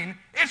screen.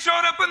 It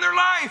showed up in their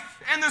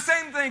life. And the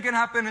same thing can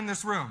happen in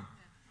this room.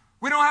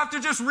 We don't have to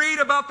just read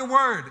about the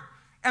Word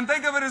and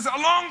think of it as a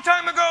long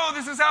time ago,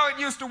 this is how it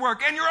used to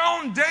work. In your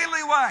own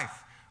daily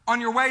life, on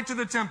your way to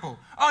the temple,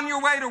 on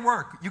your way to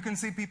work, you can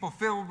see people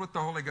filled with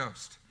the Holy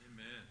Ghost.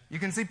 Amen. You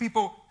can see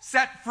people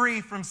set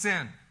free from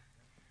sin.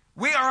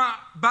 We are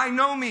by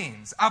no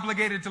means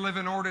obligated to live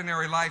an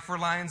ordinary life for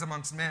lions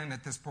amongst men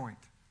at this point.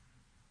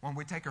 When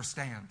we take our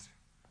stand,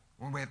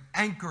 when we have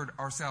anchored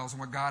ourselves in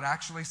what God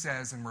actually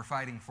says and we're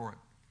fighting for it.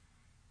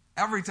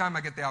 Every time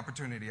I get the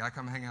opportunity, I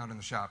come hang out in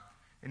the shop.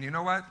 And you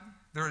know what?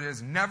 There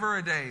is never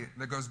a day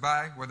that goes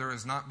by where there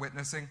is not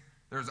witnessing.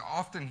 There's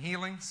often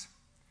healings.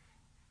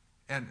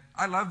 And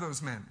I love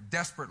those men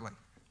desperately.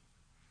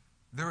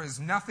 There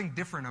is nothing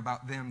different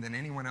about them than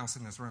anyone else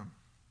in this room.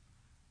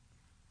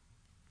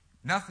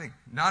 Nothing,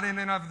 not in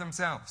and of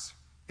themselves.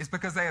 It's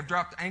because they have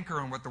dropped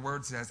anchor on what the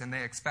Word says and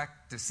they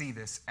expect to see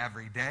this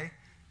every day.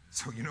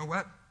 So you know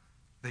what?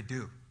 They do.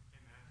 Amen.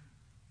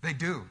 They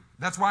do.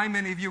 That's why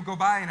many of you go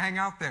by and hang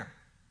out there.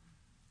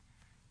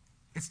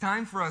 It's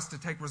time for us to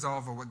take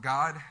resolve of what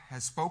God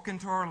has spoken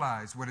to our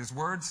lives, what His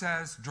Word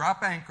says,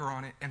 drop anchor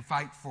on it, and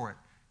fight for it.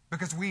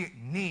 Because we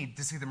need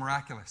to see the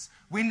miraculous.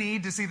 We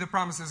need to see the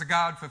promises of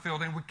God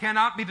fulfilled, and we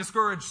cannot be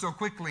discouraged so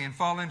quickly and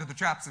fall into the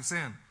traps of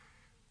sin.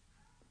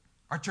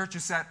 Our church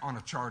is set on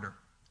a charter,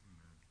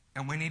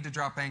 and we need to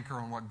drop anchor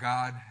on what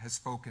God has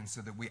spoken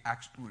so that we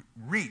actually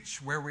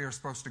reach where we are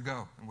supposed to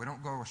go, and we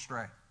don't go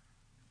astray.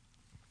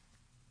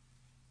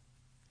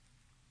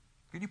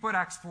 Could you put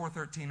Acts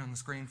 4:13 on the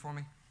screen for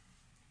me?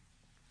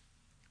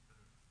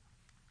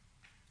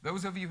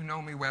 Those of you who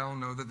know me well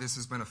know that this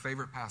has been a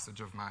favorite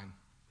passage of mine.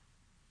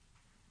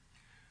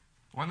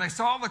 When they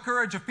saw the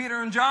courage of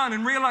Peter and John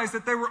and realized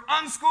that they were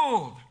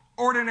unschooled,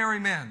 ordinary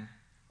men,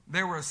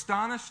 they were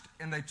astonished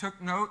and they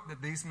took note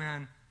that these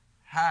men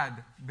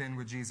had been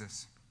with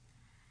Jesus.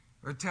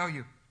 I tell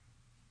you,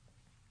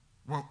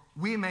 well,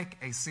 we make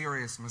a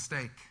serious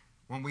mistake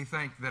when we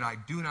think that I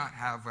do not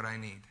have what I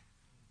need.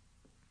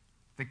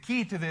 The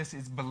key to this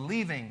is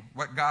believing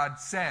what God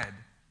said,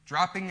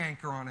 dropping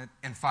anchor on it,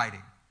 and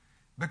fighting.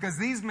 Because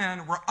these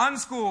men were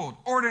unschooled,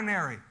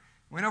 ordinary.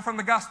 We know from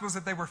the Gospels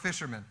that they were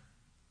fishermen.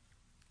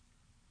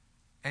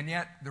 And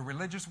yet, the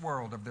religious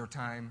world of their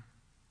time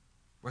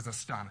was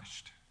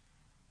astonished.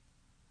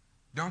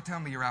 Don't tell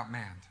me you're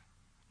outmanned.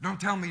 Don't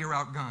tell me you're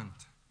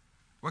outgunned.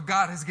 What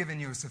God has given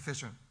you is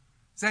sufficient.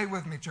 Say it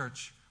with me,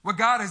 church. What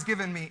God has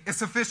given me is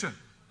sufficient.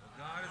 What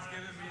God has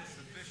given me is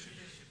sufficient.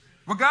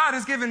 What God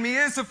has given me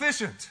is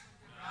sufficient.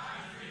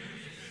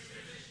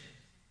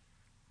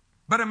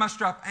 But I must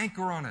drop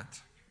anchor on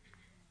it.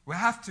 We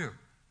have to.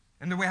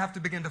 And then we have to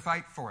begin to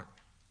fight for it.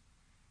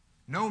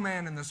 No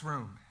man in this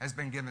room has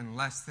been given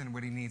less than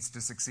what he needs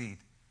to succeed.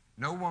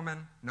 No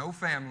woman, no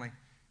family.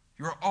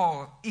 You're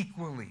all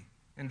equally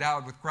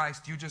endowed with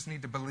Christ. You just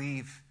need to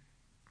believe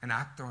and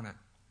act on it.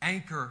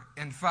 Anchor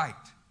and fight.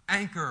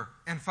 Anchor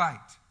and fight.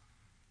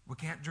 We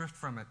can't drift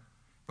from it.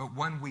 But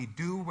when we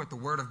do what the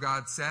Word of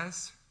God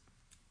says,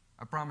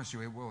 I promise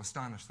you it will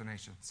astonish the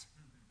nations.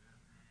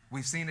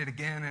 We've seen it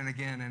again and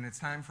again, and it's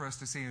time for us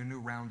to see a new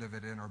round of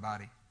it in our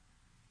body.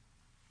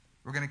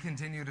 We're going to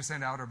continue to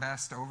send out our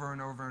best over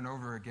and over and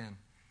over again.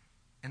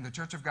 And the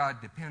church of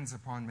God depends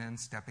upon men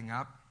stepping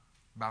up,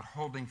 about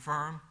holding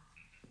firm,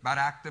 about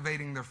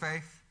activating their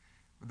faith.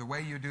 But the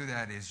way you do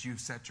that is you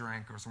set your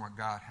anchors on what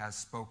God has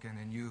spoken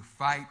and you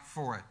fight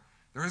for it.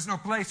 There is no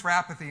place for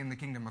apathy in the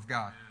kingdom of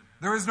God.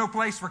 There is no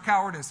place for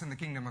cowardice in the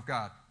kingdom of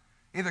God.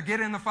 Either get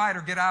in the fight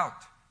or get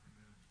out.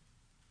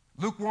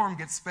 Lukewarm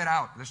gets spit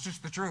out. That's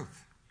just the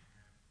truth.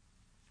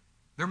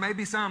 There may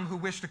be some who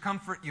wish to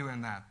comfort you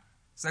in that.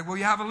 Say, well,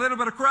 you have a little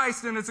bit of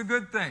Christ and it's a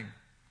good thing.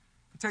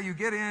 I tell you,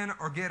 get in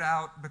or get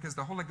out, because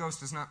the Holy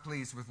Ghost is not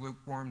pleased with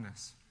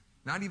lukewarmness.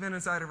 Not even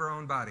inside of our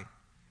own body.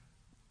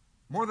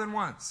 More than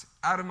once,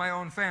 out of my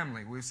own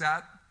family, we've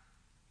sat,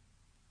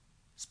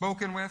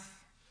 spoken with,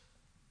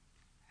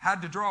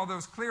 had to draw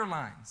those clear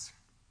lines.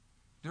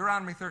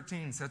 Deuteronomy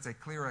 13 sets a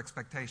clear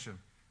expectation.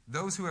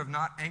 Those who have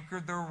not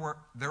anchored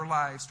their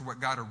lives to what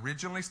God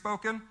originally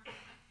spoken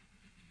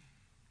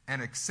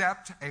and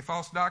accept a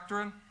false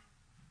doctrine,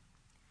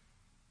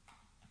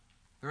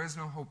 there is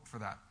no hope for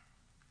that.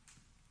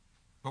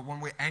 But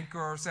when we anchor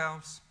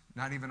ourselves,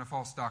 not even a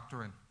false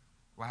doctrine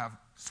will have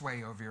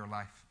sway over your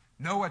life.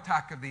 No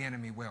attack of the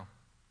enemy will.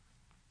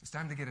 It's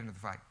time to get into the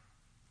fight.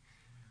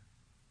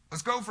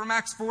 Let's go from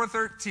Acts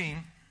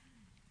 4:13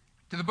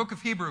 to the book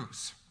of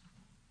Hebrews.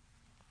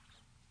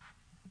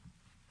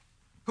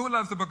 Who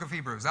loves the book of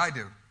Hebrews? I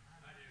do.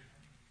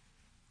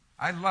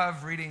 I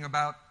love reading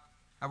about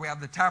how we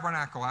have the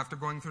tabernacle after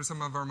going through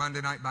some of our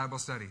Monday night Bible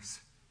studies.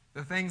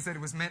 The things that it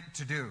was meant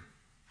to do.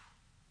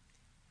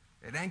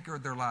 It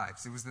anchored their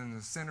lives. It was in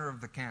the center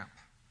of the camp.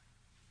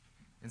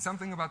 And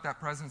something about that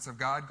presence of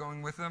God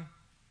going with them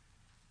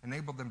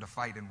enabled them to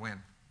fight and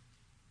win.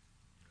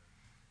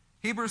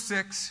 Hebrews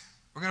 6,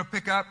 we're going to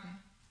pick up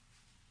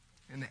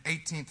in the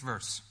 18th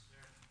verse.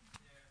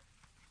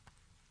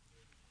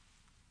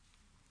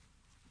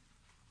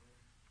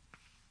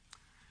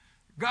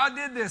 God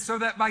did this so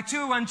that by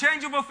two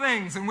unchangeable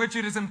things in which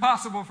it is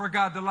impossible for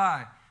God to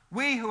lie,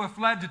 we who have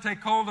fled to take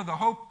hold of the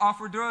hope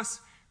offered to us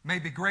may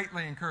be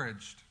greatly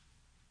encouraged.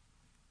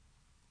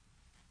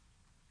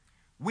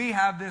 We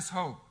have this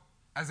hope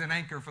as an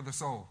anchor for the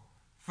soul,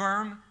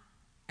 firm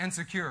and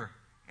secure,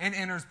 and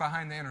enters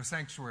behind the inner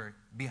sanctuary,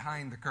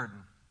 behind the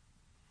curtain.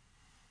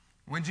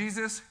 When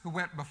Jesus, who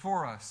went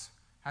before us,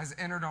 has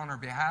entered on our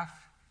behalf,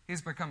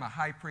 he's become a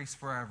high priest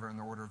forever in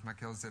the order of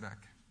Melchizedek.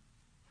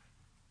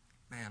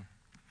 Man,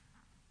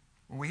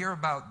 when we hear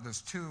about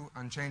those two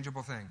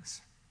unchangeable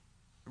things,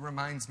 it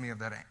reminds me of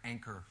that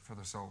anchor for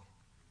the soul.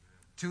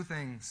 Two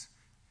things.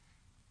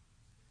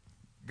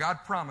 God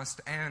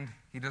promised, and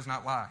he does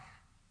not lie.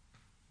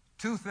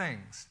 Two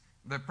things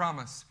that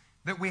promise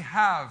that we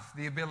have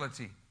the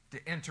ability to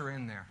enter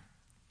in there,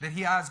 that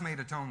he has made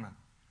atonement.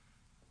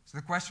 So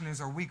the question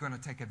is, are we going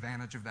to take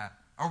advantage of that?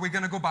 Are we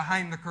going to go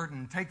behind the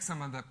curtain, take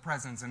some of the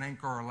presence and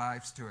anchor our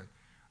lives to it?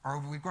 Or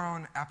have we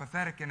grown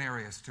apathetic in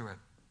areas to it?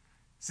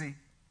 See,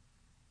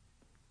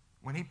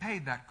 when he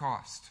paid that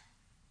cost,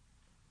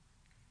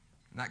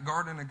 in that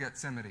Garden of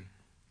Gethsemane,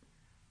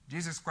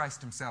 Jesus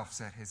Christ himself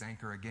set his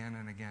anchor again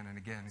and again and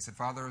again. He said,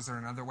 Father, is there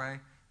another way?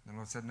 And the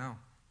Lord said, no.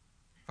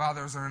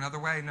 Father, is there another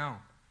way? No.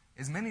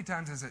 As many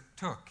times as it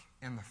took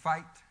in the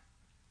fight,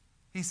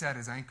 he set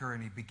his anchor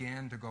and he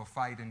began to go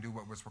fight and do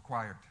what was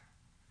required.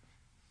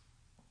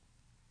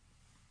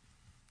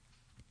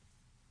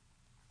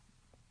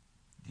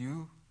 Do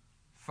you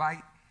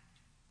fight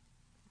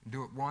and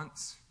do it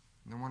once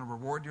and then want to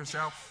reward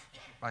yourself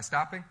by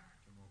stopping?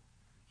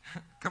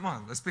 Come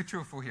on, let's be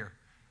truthful here.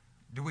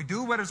 Do we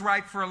do what is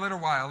right for a little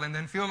while and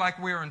then feel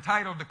like we are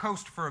entitled to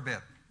coast for a bit?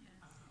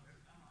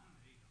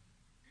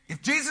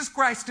 If Jesus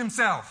Christ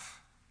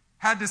himself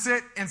had to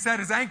sit and set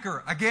his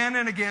anchor again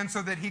and again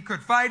so that he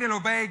could fight and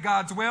obey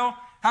God's will,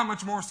 how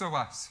much more so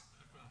us?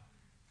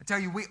 I tell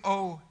you, we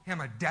owe him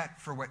a debt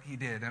for what he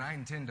did, and I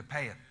intend to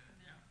pay it.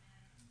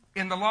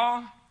 In the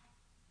law,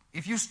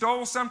 if you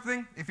stole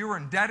something, if you were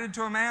indebted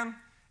to a man,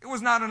 it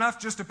was not enough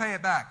just to pay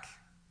it back.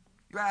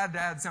 You had to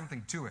add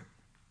something to it.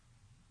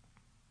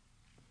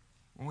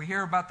 When we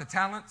hear about the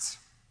talents,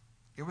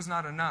 it was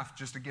not enough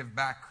just to give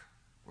back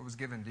what was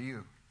given to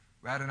you.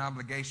 We had an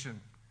obligation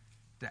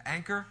to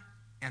anchor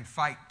and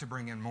fight to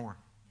bring in more.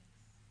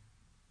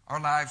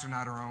 Our lives are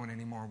not our own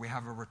anymore. We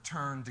have a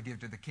return to give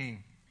to the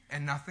King,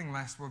 and nothing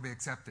less will be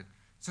accepted.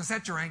 So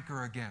set your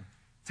anchor again.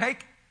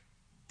 Take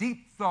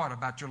deep thought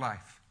about your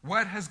life.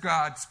 What has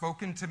God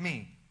spoken to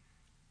me?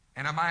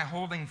 And am I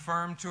holding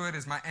firm to it?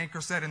 Is my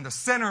anchor set in the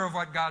center of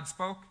what God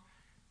spoke?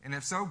 And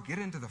if so, get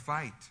into the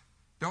fight.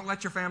 Don't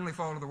let your family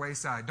fall to the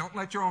wayside. Don't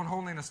let your own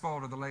holiness fall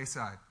to the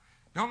wayside.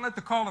 Don't let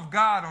the call of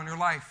God on your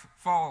life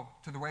fall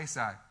to the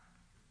wayside.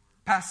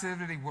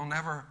 Passivity will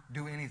never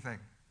do anything.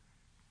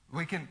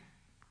 We can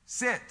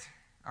sit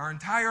our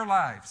entire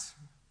lives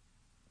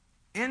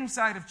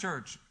inside of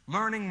church,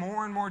 learning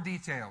more and more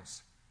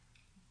details,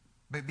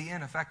 but be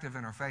ineffective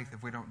in our faith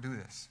if we don't do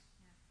this.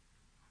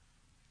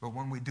 But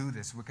when we do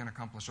this, we can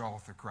accomplish all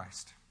through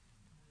Christ.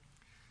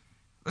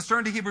 Let's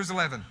turn to Hebrews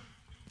 11.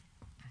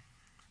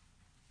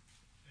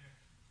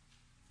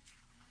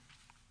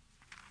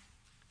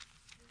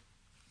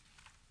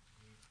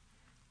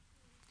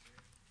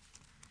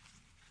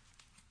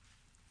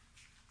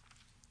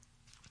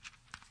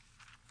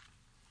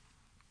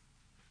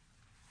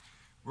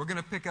 We're going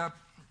to pick up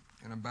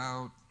in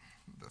about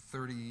the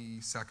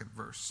 32nd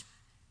verse.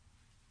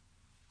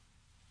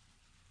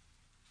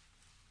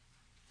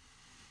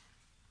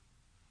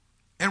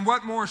 And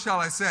what more shall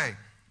I say?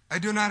 I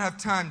do not have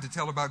time to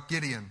tell about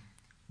Gideon,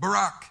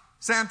 Barak,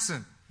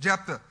 Samson,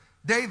 Jephthah,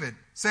 David,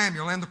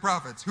 Samuel, and the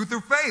prophets, who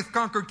through faith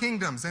conquered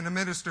kingdoms and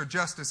administered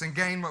justice and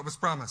gained what was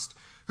promised,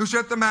 who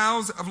shut the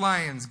mouths of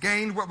lions,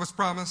 gained what was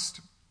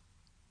promised.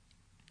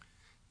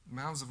 The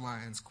mouths of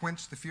lions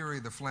quenched the fury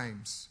of the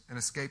flames and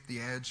escaped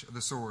the edge of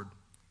the sword,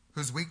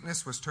 whose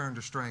weakness was turned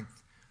to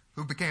strength,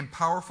 who became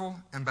powerful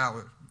and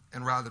valor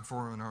and routed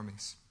foreign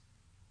armies.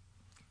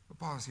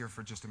 We'll pause here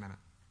for just a minute.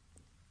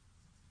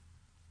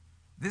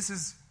 This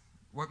is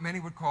what many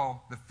would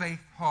call the Faith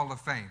Hall of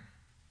Fame.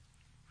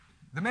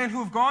 The men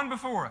who have gone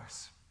before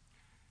us.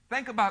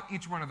 Think about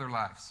each one of their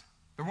lives.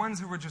 The ones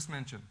who were just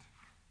mentioned.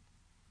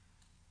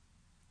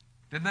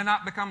 Did they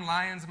not become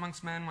lions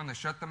amongst men when they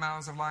shut the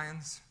mouths of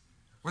lions?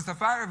 Was the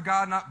fire of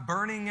God not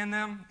burning in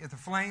them if the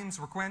flames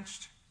were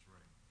quenched?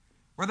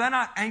 Were they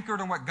not anchored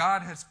on what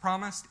God has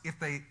promised if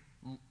they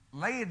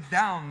laid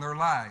down their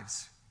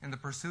lives in the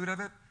pursuit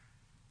of it?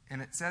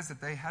 And it says that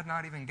they had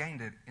not even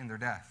gained it in their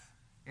death.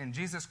 In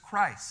Jesus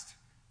Christ,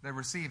 they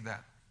received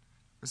that.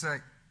 They say,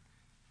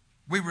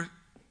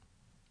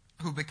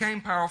 who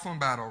became powerful in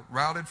battle,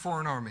 routed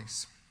foreign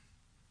armies,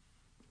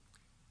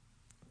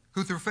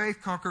 who through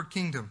faith conquered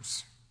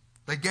kingdoms.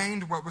 They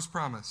gained what was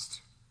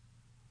promised.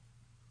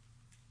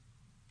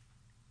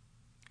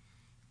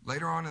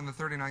 Later on in the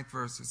 39th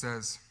verse, it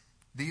says,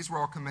 these were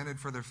all commended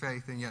for their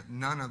faith, and yet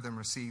none of them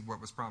received what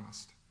was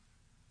promised.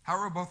 How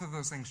are both of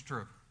those things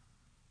true?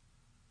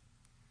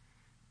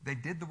 They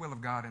did the will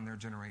of God in their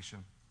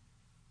generation.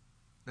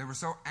 They were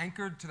so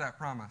anchored to that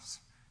promise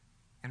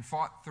and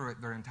fought through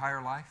it their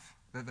entire life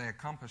that they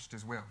accomplished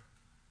His will.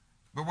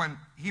 But when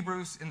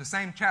Hebrews in the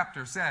same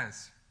chapter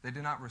says they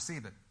did not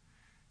receive it,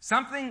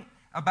 something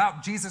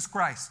about Jesus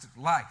Christ's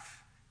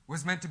life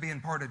was meant to be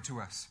imparted to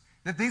us,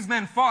 that these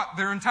men fought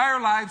their entire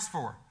lives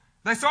for.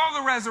 They saw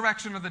the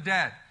resurrection of the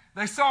dead.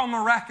 They saw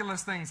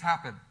miraculous things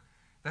happen.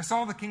 They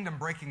saw the kingdom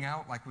breaking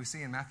out like we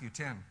see in Matthew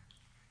 10.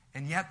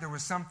 And yet there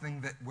was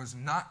something that was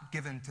not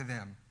given to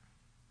them.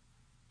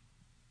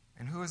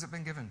 And who has it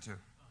been given to?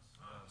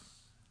 Us.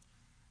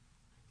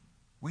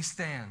 We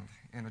stand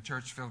in a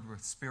church filled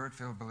with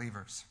Spirit-filled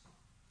believers.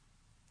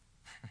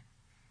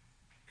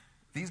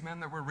 These men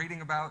that we're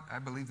reading about, I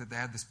believe that they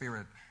had the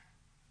Spirit.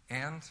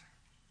 And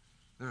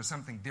there is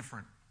something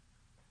different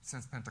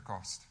since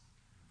Pentecost.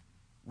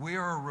 We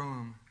are a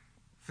room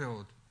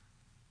filled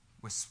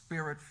with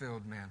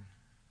Spirit-filled men.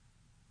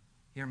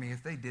 Hear me,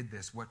 if they did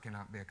this, what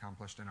cannot be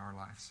accomplished in our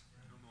lives?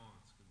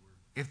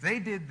 If they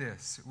did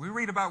this, we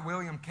read about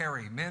William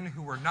Carey, men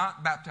who were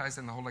not baptized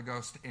in the Holy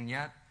Ghost, and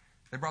yet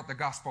they brought the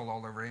gospel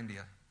all over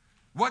India.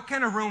 What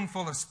can a room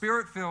full of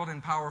Spirit-filled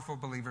and powerful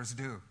believers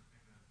do?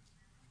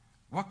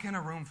 What can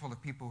a room full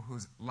of people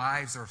whose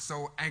lives are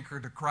so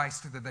anchored to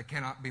Christ that they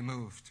cannot be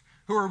moved,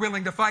 who are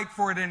willing to fight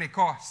for it at any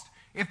cost?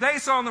 If they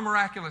saw the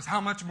miraculous,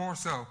 how much more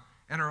so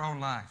in our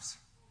own lives?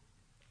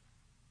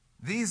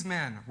 These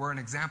men were an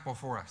example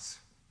for us.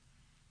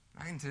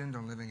 I intend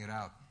on living it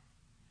out.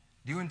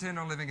 Do you intend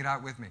on living it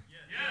out with me?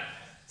 Yes.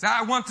 Say,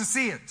 I want to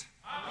see it.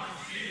 I want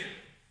to see it.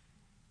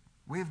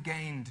 We've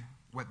gained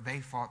what they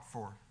fought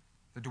for,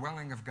 the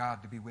dwelling of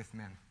God to be with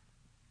men,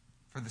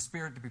 for the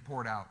Spirit to be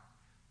poured out.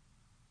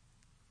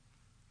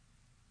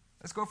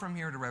 Let's go from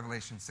here to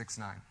Revelation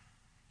 6:9.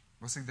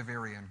 We'll see the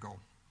very end goal.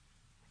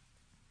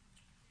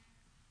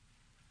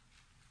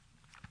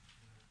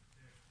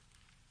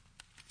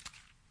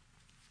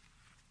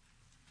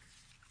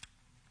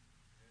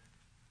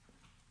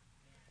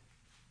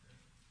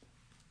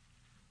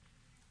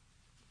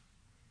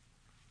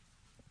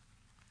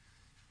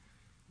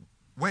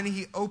 When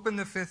he opened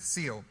the fifth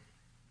seal,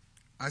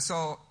 I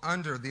saw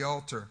under the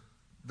altar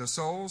the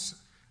souls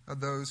of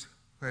those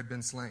who had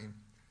been slain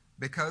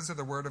because of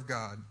the word of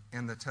God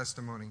and the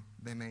testimony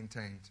they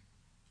maintained.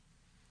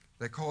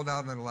 They called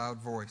out in a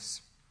loud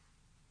voice,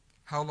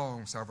 "How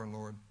long, sovereign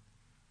Lord,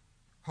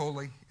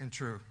 holy and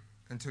true,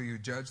 until you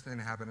judge the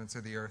inhabitants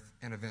of the earth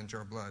and avenge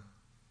our blood?"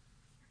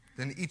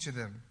 Then each of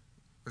them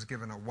was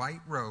given a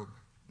white robe,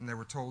 and they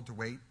were told to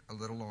wait a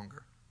little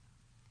longer.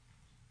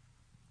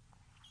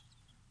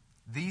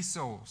 These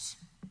souls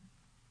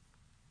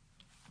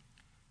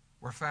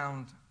were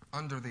found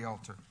under the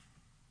altar.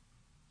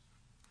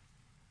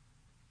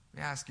 Let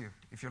me ask you,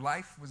 if your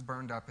life was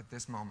burned up at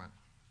this moment,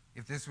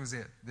 if this was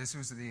it, this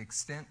was the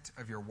extent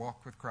of your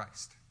walk with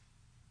Christ,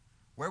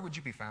 where would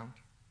you be found?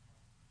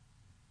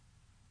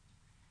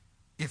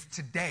 If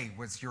today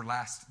was your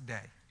last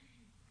day,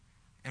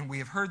 and we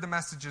have heard the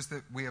messages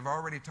that we have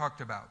already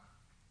talked about,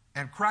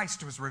 and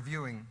Christ was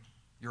reviewing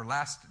your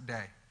last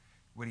day,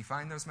 would he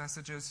find those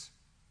messages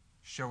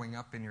showing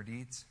up in your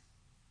deeds?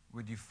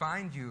 Would you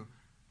find you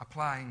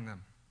applying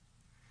them?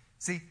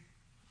 See,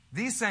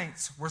 these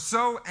saints were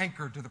so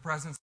anchored to the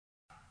presence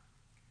of God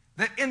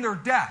that in their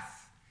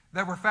death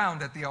they were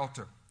found at the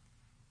altar.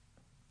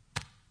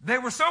 They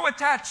were so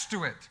attached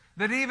to it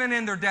that even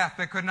in their death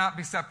they could not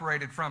be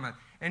separated from it.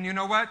 And you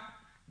know what?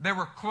 They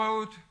were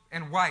clothed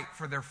in white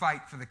for their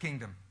fight for the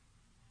kingdom.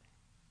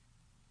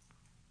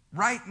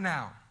 Right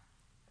now,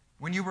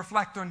 when you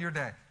reflect on your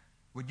day,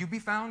 would you be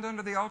found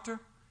under the altar?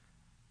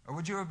 Or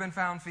would you have been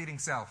found feeding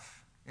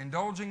self,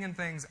 indulging in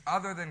things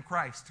other than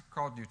Christ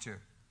called you to?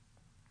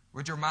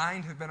 Would your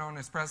mind have been on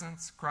his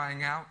presence,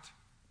 crying out?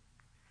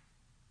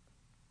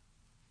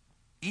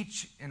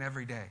 Each and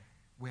every day,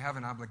 we have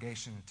an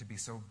obligation to be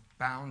so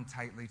bound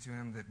tightly to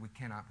him that we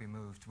cannot be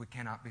moved, we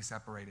cannot be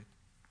separated.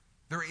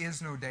 There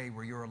is no day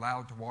where you're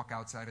allowed to walk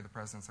outside of the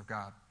presence of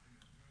God.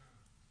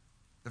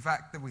 The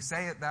fact that we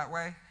say it that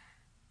way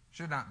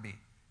Should not be.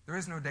 There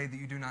is no day that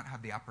you do not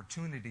have the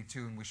opportunity to,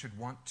 and we should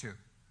want to.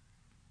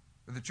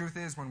 But the truth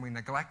is, when we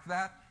neglect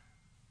that,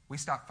 we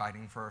stop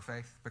fighting for our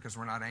faith because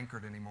we're not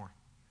anchored anymore.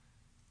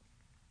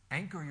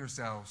 Anchor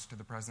yourselves to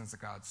the presence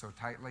of God so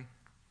tightly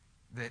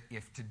that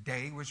if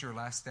today was your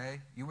last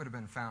day, you would have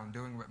been found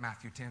doing what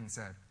Matthew 10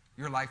 said.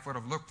 Your life would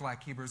have looked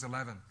like Hebrews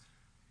 11.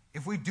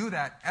 If we do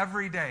that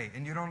every day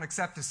and you don't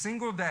accept a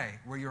single day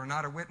where you're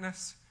not a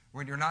witness,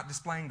 when you're not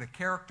displaying the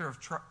character of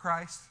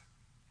Christ,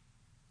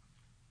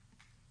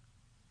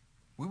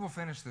 we will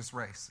finish this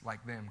race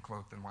like them,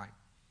 clothed in white.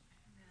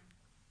 Amen.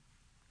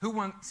 Who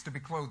wants to be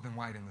clothed in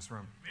white in this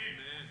room?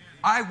 Amen.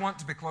 I want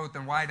to be clothed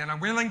in white, and I'm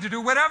willing to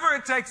do whatever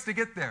it takes to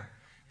get there.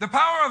 The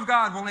power of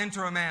God will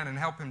enter a man and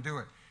help him do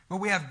it. But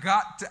we have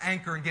got to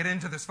anchor and get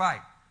into this fight.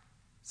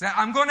 Say,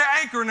 I'm going to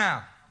anchor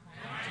now.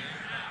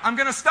 I'm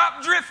going to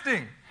stop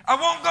drifting. I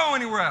won't go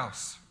anywhere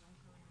else.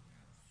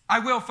 I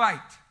will fight.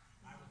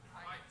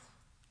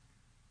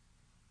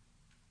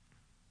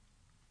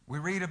 We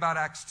read about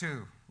Acts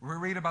 2. We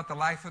read about the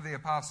life of the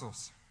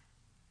apostles.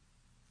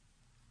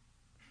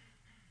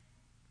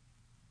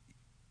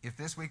 If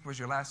this week was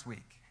your last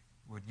week,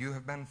 would you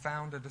have been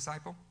found a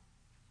disciple?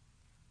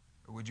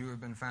 Or would you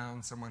have been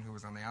found someone who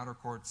was on the outer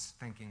courts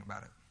thinking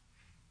about it?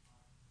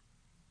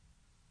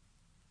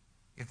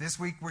 If this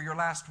week were your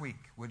last week,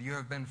 would you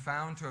have been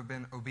found to have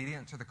been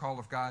obedient to the call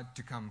of God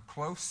to come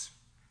close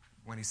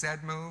when He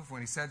said move,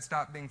 when He said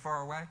stop being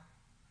far away,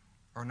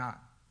 or not?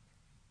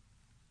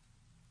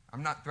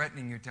 I'm not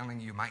threatening you,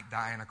 telling you might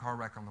die in a car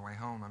wreck on the way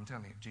home. I'm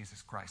telling you,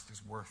 Jesus Christ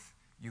is worth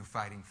you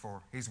fighting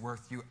for. He's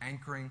worth you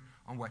anchoring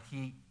on what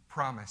He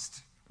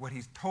promised, what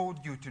He's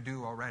told you to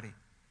do already.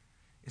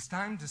 It's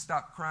time to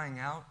stop crying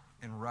out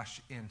and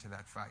rush into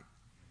that fight.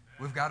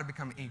 We've got to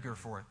become eager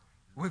for it.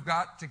 We've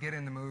got to get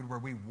in the mood where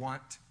we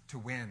want to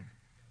win,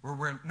 where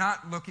we're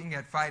not looking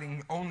at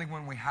fighting only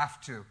when we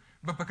have to,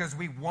 but because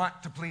we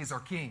want to please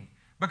our King,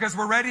 because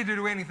we're ready to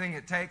do anything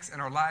it takes,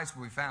 and our lives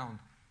will be found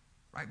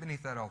right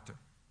beneath that altar.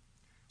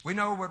 We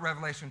know what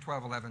Revelation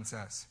 12:11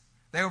 says.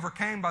 They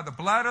overcame by the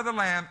blood of the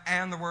Lamb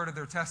and the word of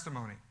their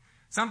testimony.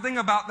 Something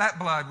about that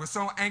blood was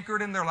so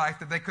anchored in their life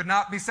that they could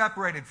not be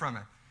separated from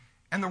it.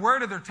 And the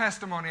word of their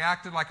testimony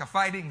acted like a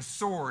fighting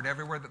sword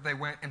everywhere that they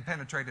went and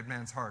penetrated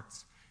men's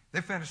hearts. They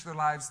finished their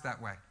lives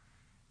that way.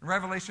 In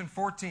Revelation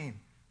 14,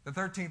 the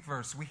 13th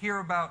verse, we hear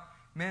about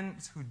men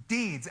whose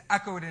deeds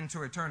echoed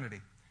into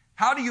eternity.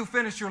 How do you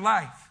finish your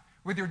life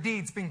with your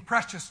deeds being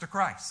precious to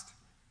Christ?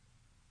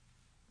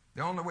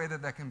 The only way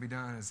that that can be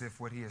done is if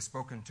what He has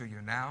spoken to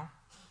you now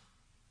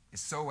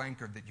is so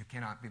anchored that you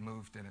cannot be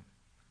moved in it.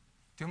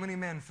 Too many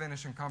men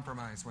finish in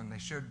compromise when they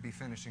should be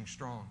finishing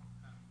strong.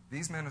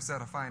 These men have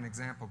set a fine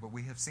example, but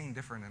we have seen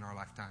different in our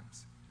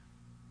lifetimes.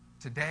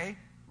 Today,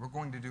 we're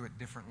going to do it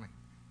differently.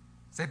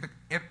 Say,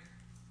 if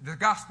the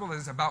gospel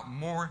is about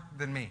more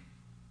than me.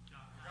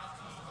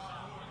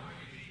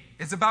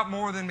 It's about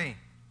more than me.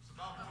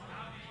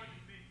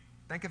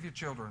 Think of your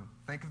children.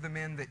 Think of the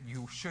men that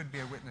you should be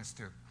a witness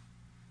to.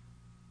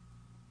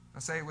 Now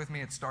say it with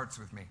me, it starts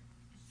with me.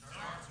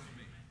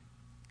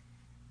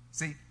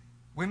 See,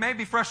 we may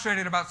be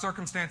frustrated about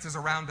circumstances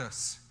around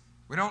us.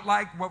 We don't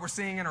like what we're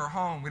seeing in our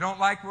home. We don't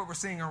like what we're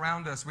seeing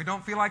around us. We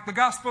don't feel like the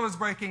gospel is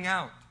breaking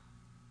out.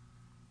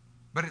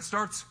 But it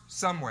starts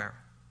somewhere.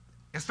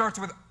 It starts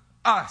with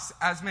us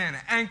as men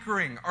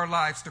anchoring our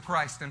lives to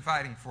Christ and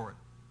fighting for it.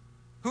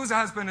 Who's a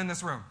husband in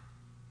this room?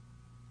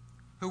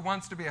 Who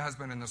wants to be a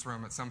husband in this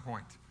room at some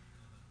point?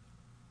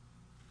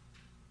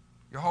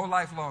 Your whole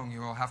life long, you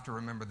will have to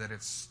remember that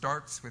it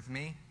starts with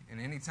me, and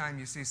anytime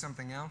you see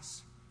something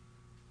else,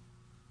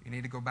 you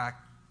need to go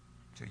back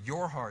to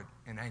your heart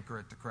and anchor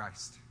it to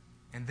Christ.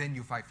 And then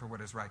you fight for what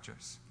is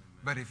righteous.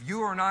 But if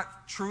you are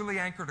not truly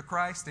anchored to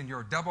Christ and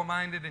you're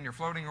double-minded and you're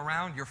floating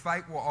around, your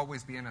fight will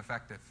always be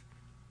ineffective.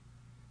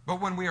 But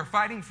when we are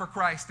fighting for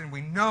Christ and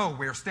we know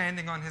we are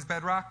standing on His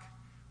bedrock,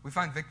 we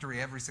find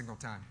victory every single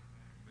time.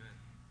 Amen.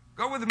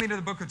 Go with me to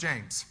the book of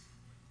James.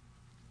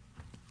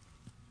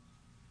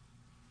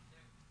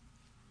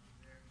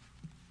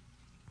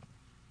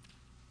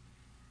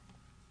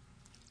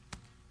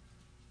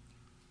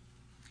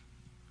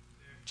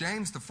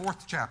 James, the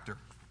 4th chapter.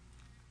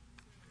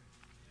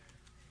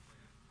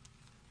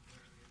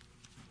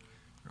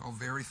 You're all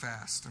very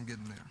fast. I'm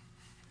getting there.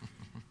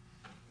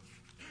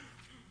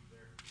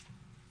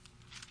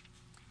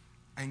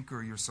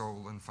 Anchor your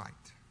soul and fight.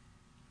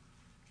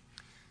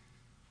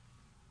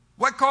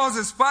 What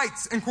causes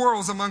fights and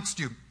quarrels amongst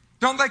you?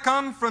 Don't they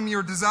come from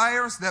your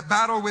desires that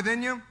battle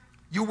within you?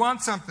 You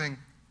want something,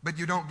 but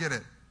you don't get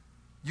it.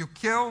 You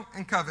kill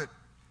and covet,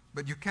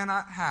 but you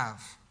cannot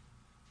have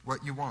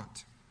what you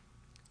want.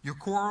 You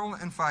quarrel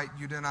and fight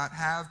you do not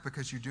have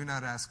because you do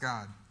not ask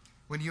God.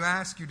 When you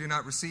ask, you do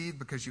not receive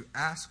because you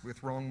ask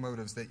with wrong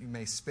motives, that you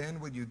may spend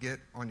what you get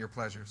on your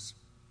pleasures.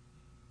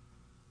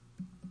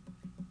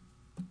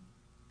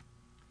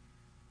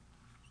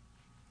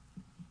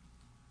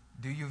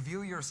 Do you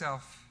view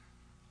yourself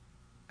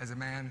as a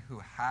man who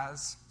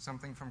has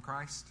something from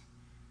Christ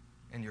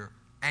and you're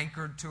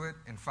anchored to it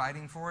and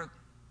fighting for it?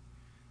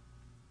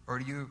 Or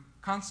do you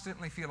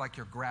constantly feel like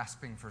you're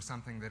grasping for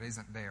something that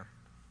isn't there?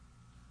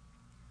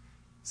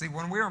 See,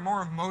 when we are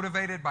more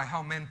motivated by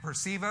how men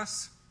perceive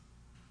us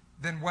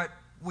than what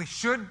we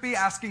should be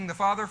asking the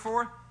Father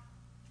for,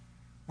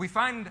 we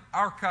find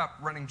our cup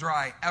running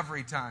dry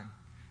every time.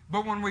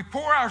 But when we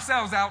pour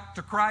ourselves out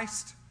to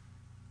Christ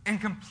in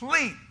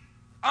complete,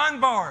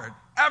 unbarred,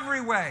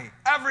 every way,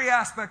 every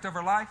aspect of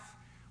our life,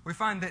 we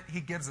find that He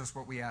gives us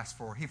what we ask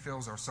for. He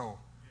fills our soul.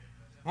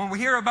 When we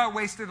hear about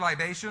wasted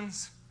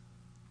libations,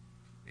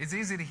 it's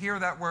easy to hear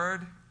that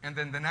word and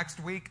then the next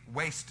week,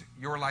 waste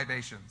your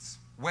libations.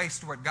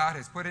 Waste what God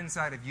has put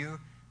inside of you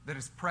that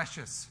is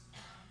precious.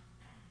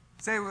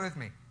 Say it with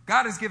me.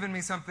 God has given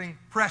me something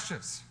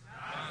precious.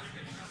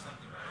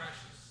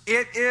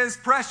 It is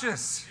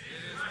precious.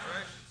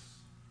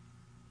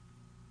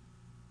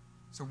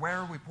 So where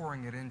are we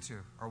pouring it into?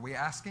 Are we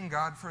asking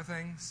God for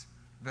things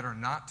that are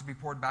not to be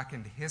poured back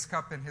into His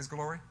cup and His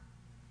glory?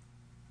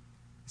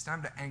 It's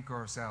time to anchor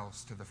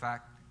ourselves to the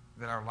fact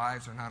that our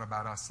lives are not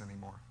about us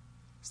anymore.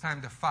 It's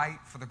time to fight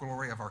for the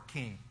glory of our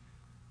King.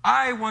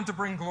 I want to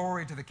bring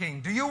glory to the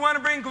King. Do you want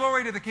to bring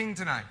glory to the King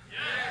tonight?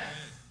 Yes.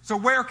 So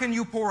where can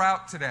you pour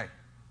out today?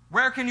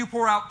 Where can you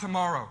pour out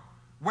tomorrow?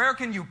 Where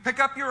can you pick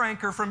up your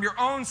anchor from your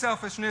own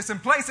selfishness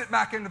and place it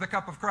back into the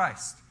cup of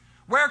Christ?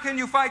 Where can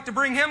you fight to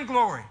bring Him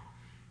glory?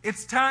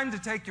 It's time to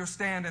take your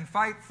stand and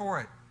fight for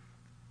it.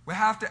 We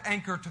have to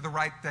anchor to the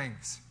right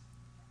things.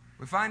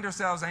 We find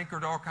ourselves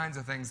anchored to all kinds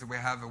of things that we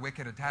have a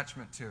wicked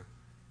attachment to.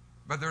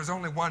 But there's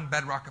only one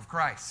bedrock of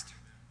Christ.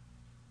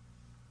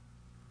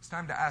 It's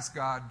time to ask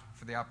God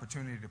for the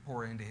opportunity to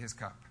pour into His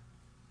cup.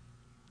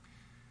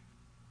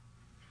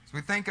 So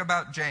we think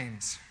about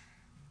James.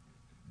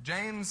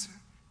 James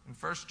in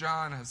 1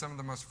 John has some of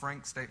the most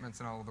frank statements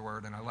in all of the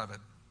Word, and I love it.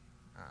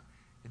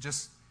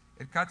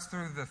 It cuts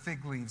through the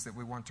fig leaves that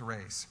we want to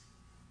raise.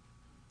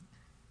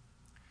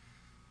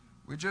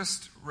 We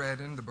just read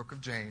in the book of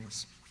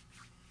James.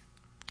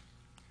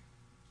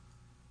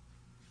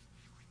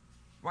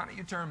 Why don't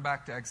you turn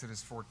back to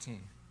Exodus 14?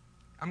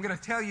 I'm going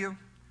to tell you,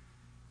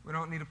 we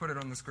don't need to put it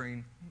on the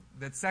screen,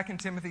 that 2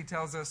 Timothy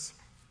tells us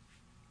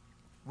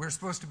we're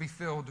supposed to be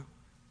filled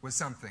with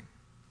something.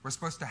 We're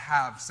supposed to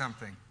have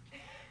something.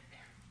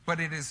 But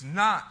it is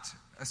not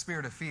a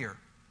spirit of fear.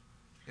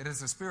 It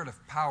is a spirit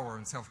of power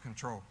and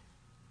self-control.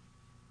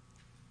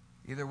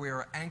 Either we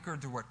are anchored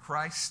to what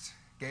Christ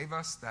gave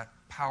us, that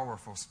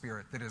powerful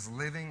spirit that is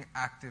living,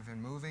 active,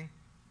 and moving,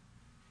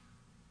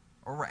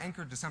 or we're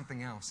anchored to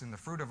something else, and the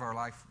fruit of our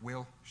life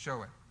will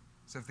show it.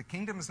 So if the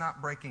kingdom is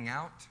not breaking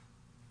out,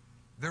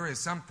 there is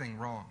something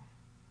wrong.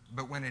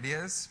 But when it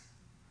is,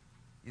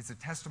 it's a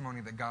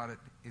testimony that God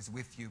is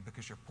with you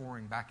because you're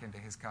pouring back into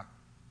His cup.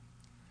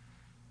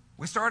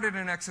 We started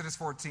in Exodus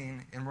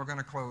 14, and we're going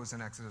to close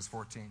in Exodus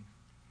 14.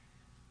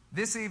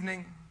 This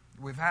evening,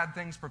 we've had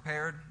things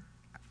prepared.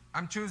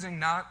 I'm choosing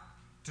not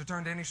to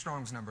turn to any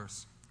Strong's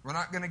numbers. We're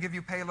not going to give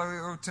you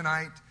paleo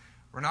tonight.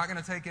 We're not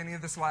going to take any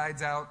of the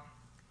slides out.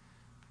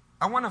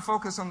 I want to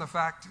focus on the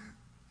fact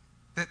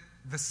that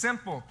the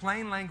simple,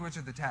 plain language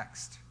of the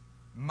text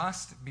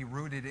must be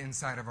rooted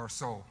inside of our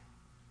soul.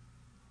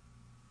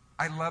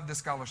 I love the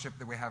scholarship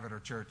that we have at our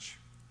church.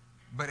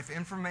 But if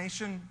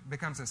information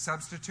becomes a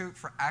substitute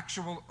for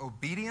actual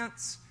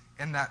obedience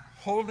and that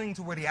holding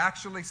to what He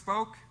actually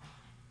spoke,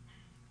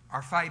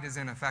 our fight is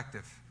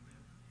ineffective.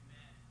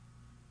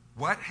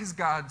 What has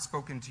God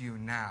spoken to you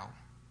now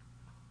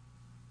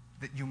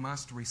that you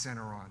must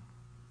recenter on?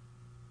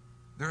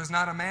 There is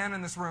not a man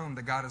in this room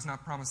that God has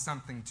not promised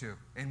something to.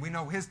 And we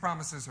know His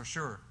promises are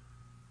sure.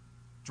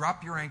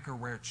 Drop your anchor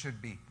where it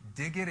should be.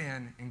 Dig it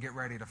in and get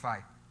ready to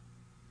fight.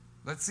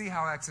 Let's see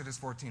how Exodus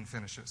 14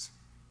 finishes.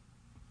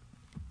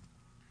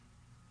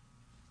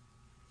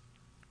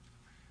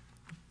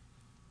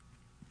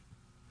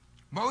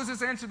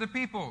 Moses answered the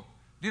people,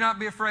 "Do not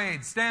be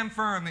afraid. Stand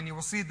firm, and you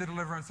will see the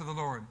deliverance of the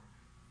Lord.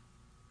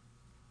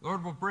 The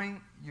Lord will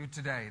bring you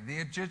today. The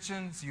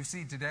Egyptians you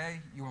see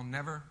today, you will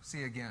never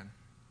see again.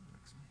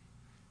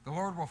 The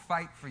Lord will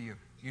fight for you.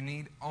 You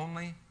need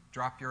only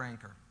drop your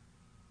anchor."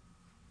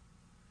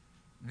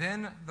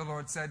 Then the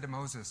Lord said to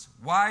Moses,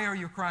 "Why are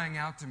you crying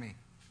out to me?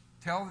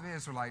 Tell the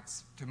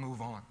Israelites to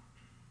move on.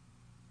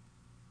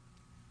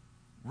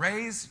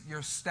 Raise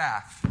your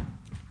staff.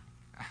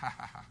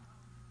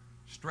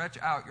 Stretch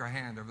out your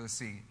hand over the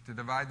sea to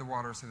divide the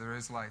water so the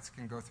Israelites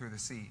can go through the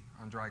sea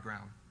on dry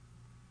ground."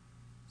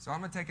 So I'm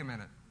going to take a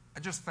minute. I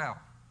just fell.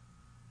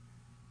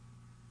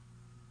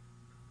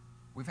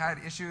 We've had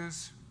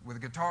issues with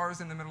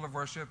guitars in the middle of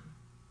worship.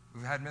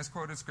 We've had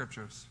misquoted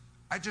scriptures.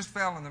 I just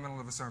fell in the middle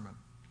of a sermon.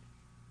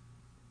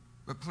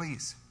 But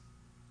please,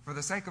 for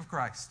the sake of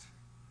Christ,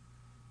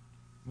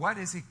 what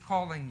is He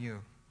calling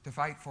you to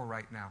fight for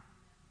right now?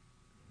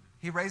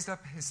 He raised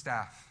up His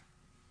staff.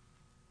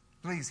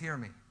 Please hear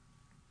me.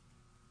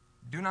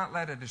 Do not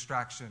let a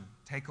distraction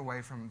take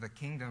away from the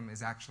kingdom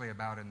is actually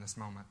about in this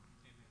moment.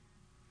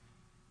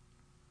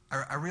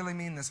 I really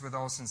mean this with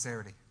all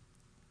sincerity.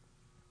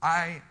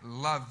 I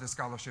love the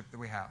scholarship that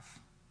we have,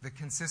 the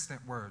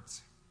consistent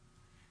words.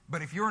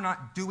 But if you're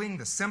not doing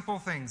the simple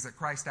things that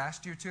Christ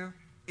asked you to,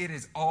 it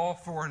is all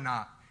for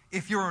naught.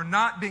 If you're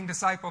not being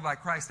discipled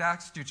like Christ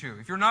asked you to,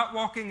 if you're not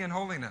walking in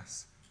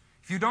holiness,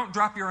 if you don't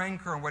drop your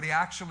anchor on what he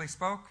actually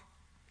spoke,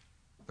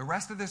 the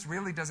rest of this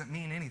really doesn't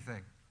mean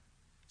anything.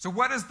 So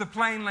what is the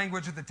plain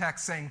language of the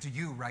text saying to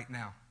you right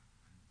now?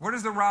 What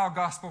does the raw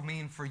gospel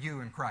mean for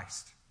you in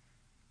Christ?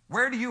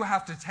 Where do you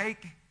have to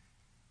take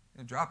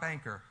and drop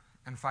anchor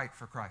and fight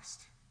for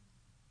Christ?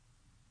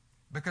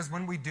 Because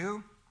when we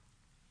do,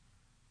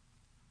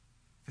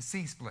 the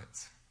sea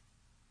splits.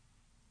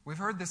 We've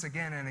heard this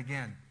again and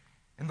again.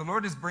 And the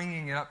Lord is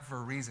bringing it up for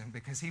a reason,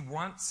 because he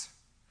wants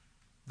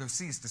those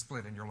seas to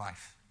split in your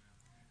life.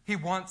 He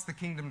wants the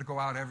kingdom to go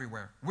out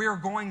everywhere. We are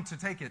going to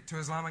take it to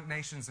Islamic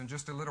nations in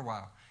just a little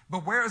while.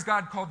 But where has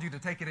God called you to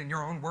take it in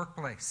your own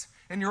workplace,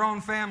 in your own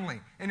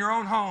family, in your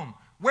own home?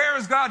 Where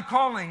is God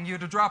calling you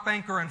to drop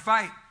anchor and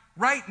fight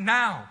right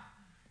now?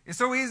 It's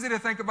so easy to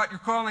think about your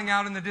calling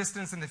out in the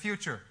distance in the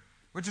future.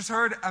 We just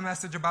heard a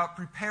message about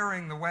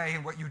preparing the way,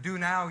 and what you do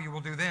now, you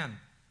will do then.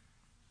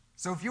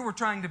 So if you were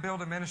trying to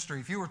build a ministry,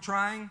 if you were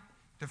trying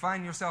to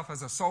find yourself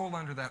as a soul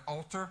under that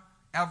altar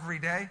every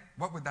day,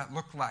 what would that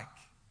look like?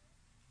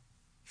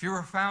 If you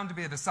were found to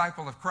be a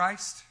disciple of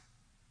Christ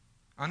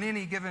on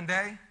any given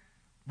day,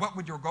 what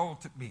would your goal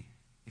be?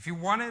 If you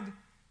wanted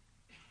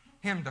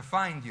him to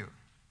find you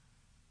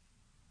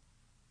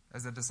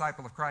as a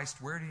disciple of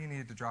Christ, where do you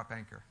need to drop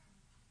anchor?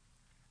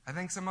 I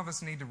think some of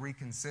us need to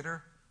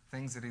reconsider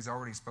things that he's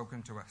already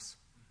spoken to us.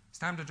 It's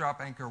time to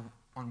drop anchor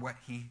on what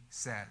he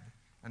said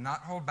and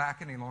not hold back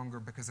any longer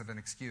because of an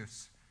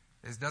excuse.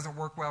 This doesn't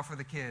work well for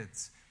the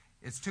kids.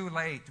 It's too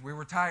late. We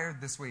were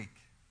tired this week.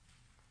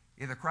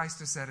 Either Christ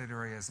has said it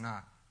or he has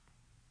not.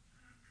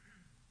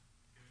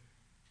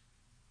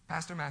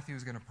 Pastor Matthew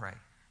is going to pray.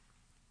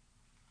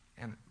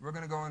 And we're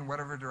going to go in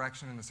whatever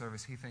direction in the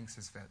service he thinks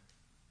is fit.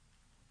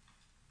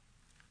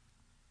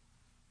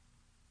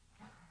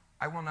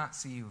 I will not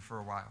see you for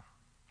a while.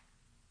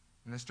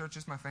 And this church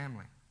is my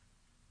family.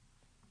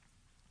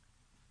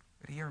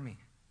 But hear me.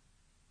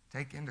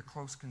 Take into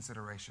close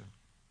consideration.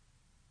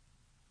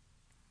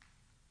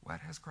 What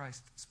has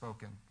Christ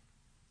spoken?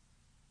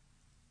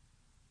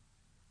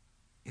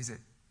 Is it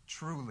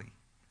truly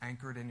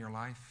anchored in your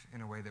life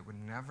in a way that would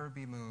never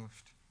be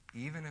moved,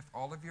 even if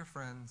all of your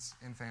friends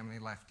and family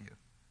left you?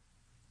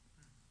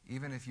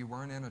 Even if you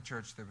weren't in a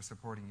church that was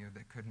supporting you,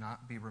 that could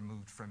not be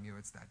removed from you.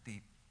 It's that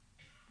deep.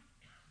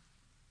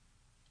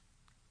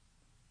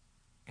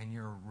 And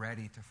you're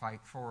ready to fight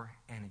for,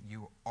 and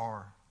you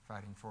are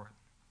fighting for it.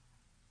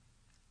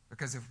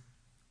 Because if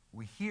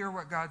we hear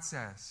what God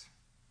says,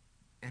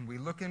 and we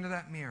look into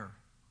that mirror,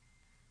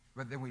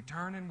 but then we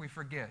turn and we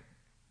forget,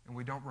 and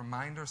we don't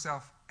remind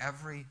ourselves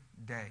every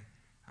day,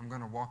 I'm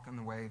going to walk in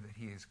the way that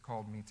he has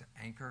called me to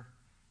anchor,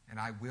 and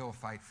I will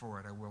fight for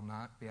it. I will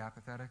not be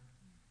apathetic.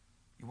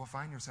 You will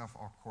find yourself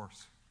off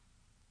course.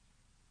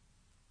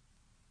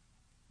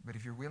 But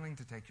if you're willing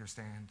to take your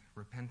stand,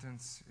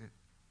 repentance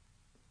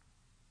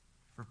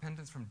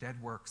from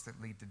dead works that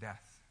lead to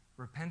death,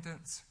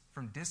 repentance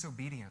from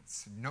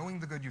disobedience, knowing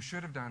the good you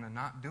should have done and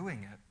not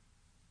doing it,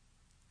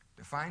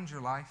 defines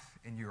your life,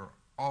 and you're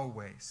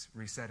always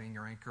resetting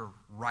your anchor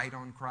right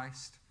on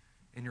Christ,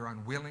 and you're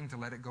unwilling to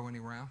let it go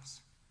anywhere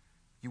else,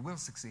 you will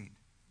succeed.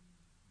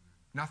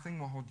 Nothing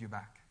will hold you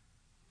back.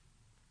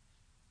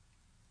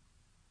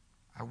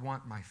 I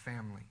want my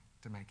family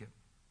to make it.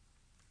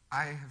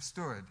 I have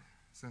stood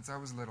since I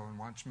was little and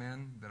watched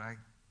men that I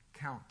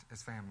count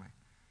as family.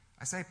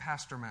 I say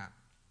Pastor Matt.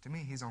 To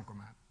me, he's Uncle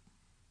Matt.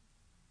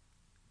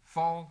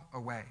 Fall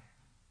away,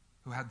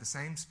 who had the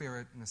same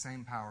spirit and the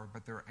same power,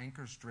 but their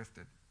anchors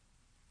drifted.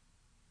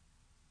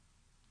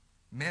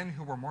 Men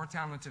who were more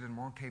talented and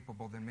more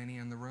capable than many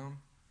in the room,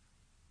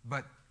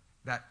 but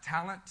that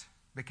talent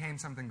became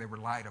something they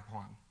relied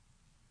upon.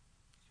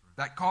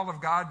 That call of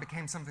God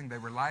became something they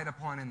relied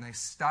upon, and they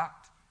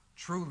stopped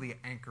truly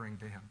anchoring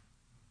to him.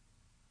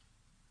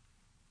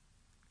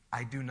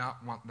 I do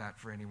not want that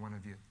for any one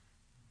of you.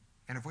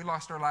 And if we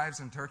lost our lives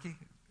in Turkey,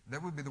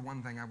 that would be the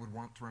one thing I would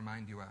want to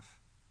remind you of,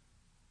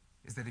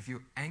 is that if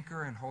you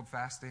anchor and hold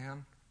fast to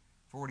him,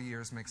 40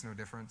 years makes no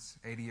difference.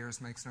 80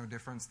 years makes no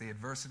difference. The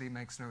adversity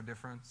makes no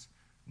difference.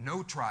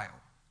 No trial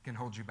can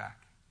hold you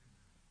back.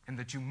 And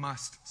that you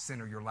must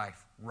center your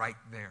life right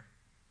there.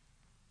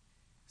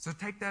 So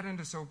take that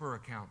into sober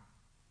account.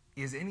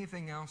 Is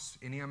anything else,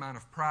 any amount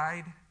of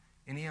pride,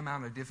 any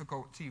amount of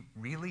difficulty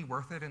really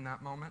worth it in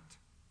that moment?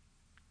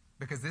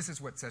 Because this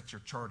is what sets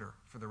your charter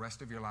for the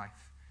rest of your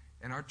life.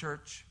 And our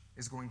church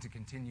is going to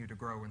continue to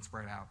grow and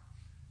spread out.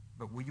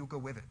 But will you go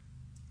with it?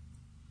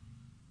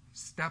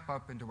 Step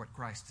up into what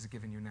Christ has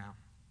given you now.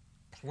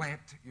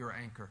 Plant your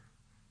anchor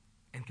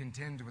and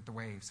contend with the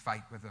waves.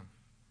 Fight with them.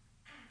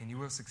 And you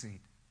will succeed.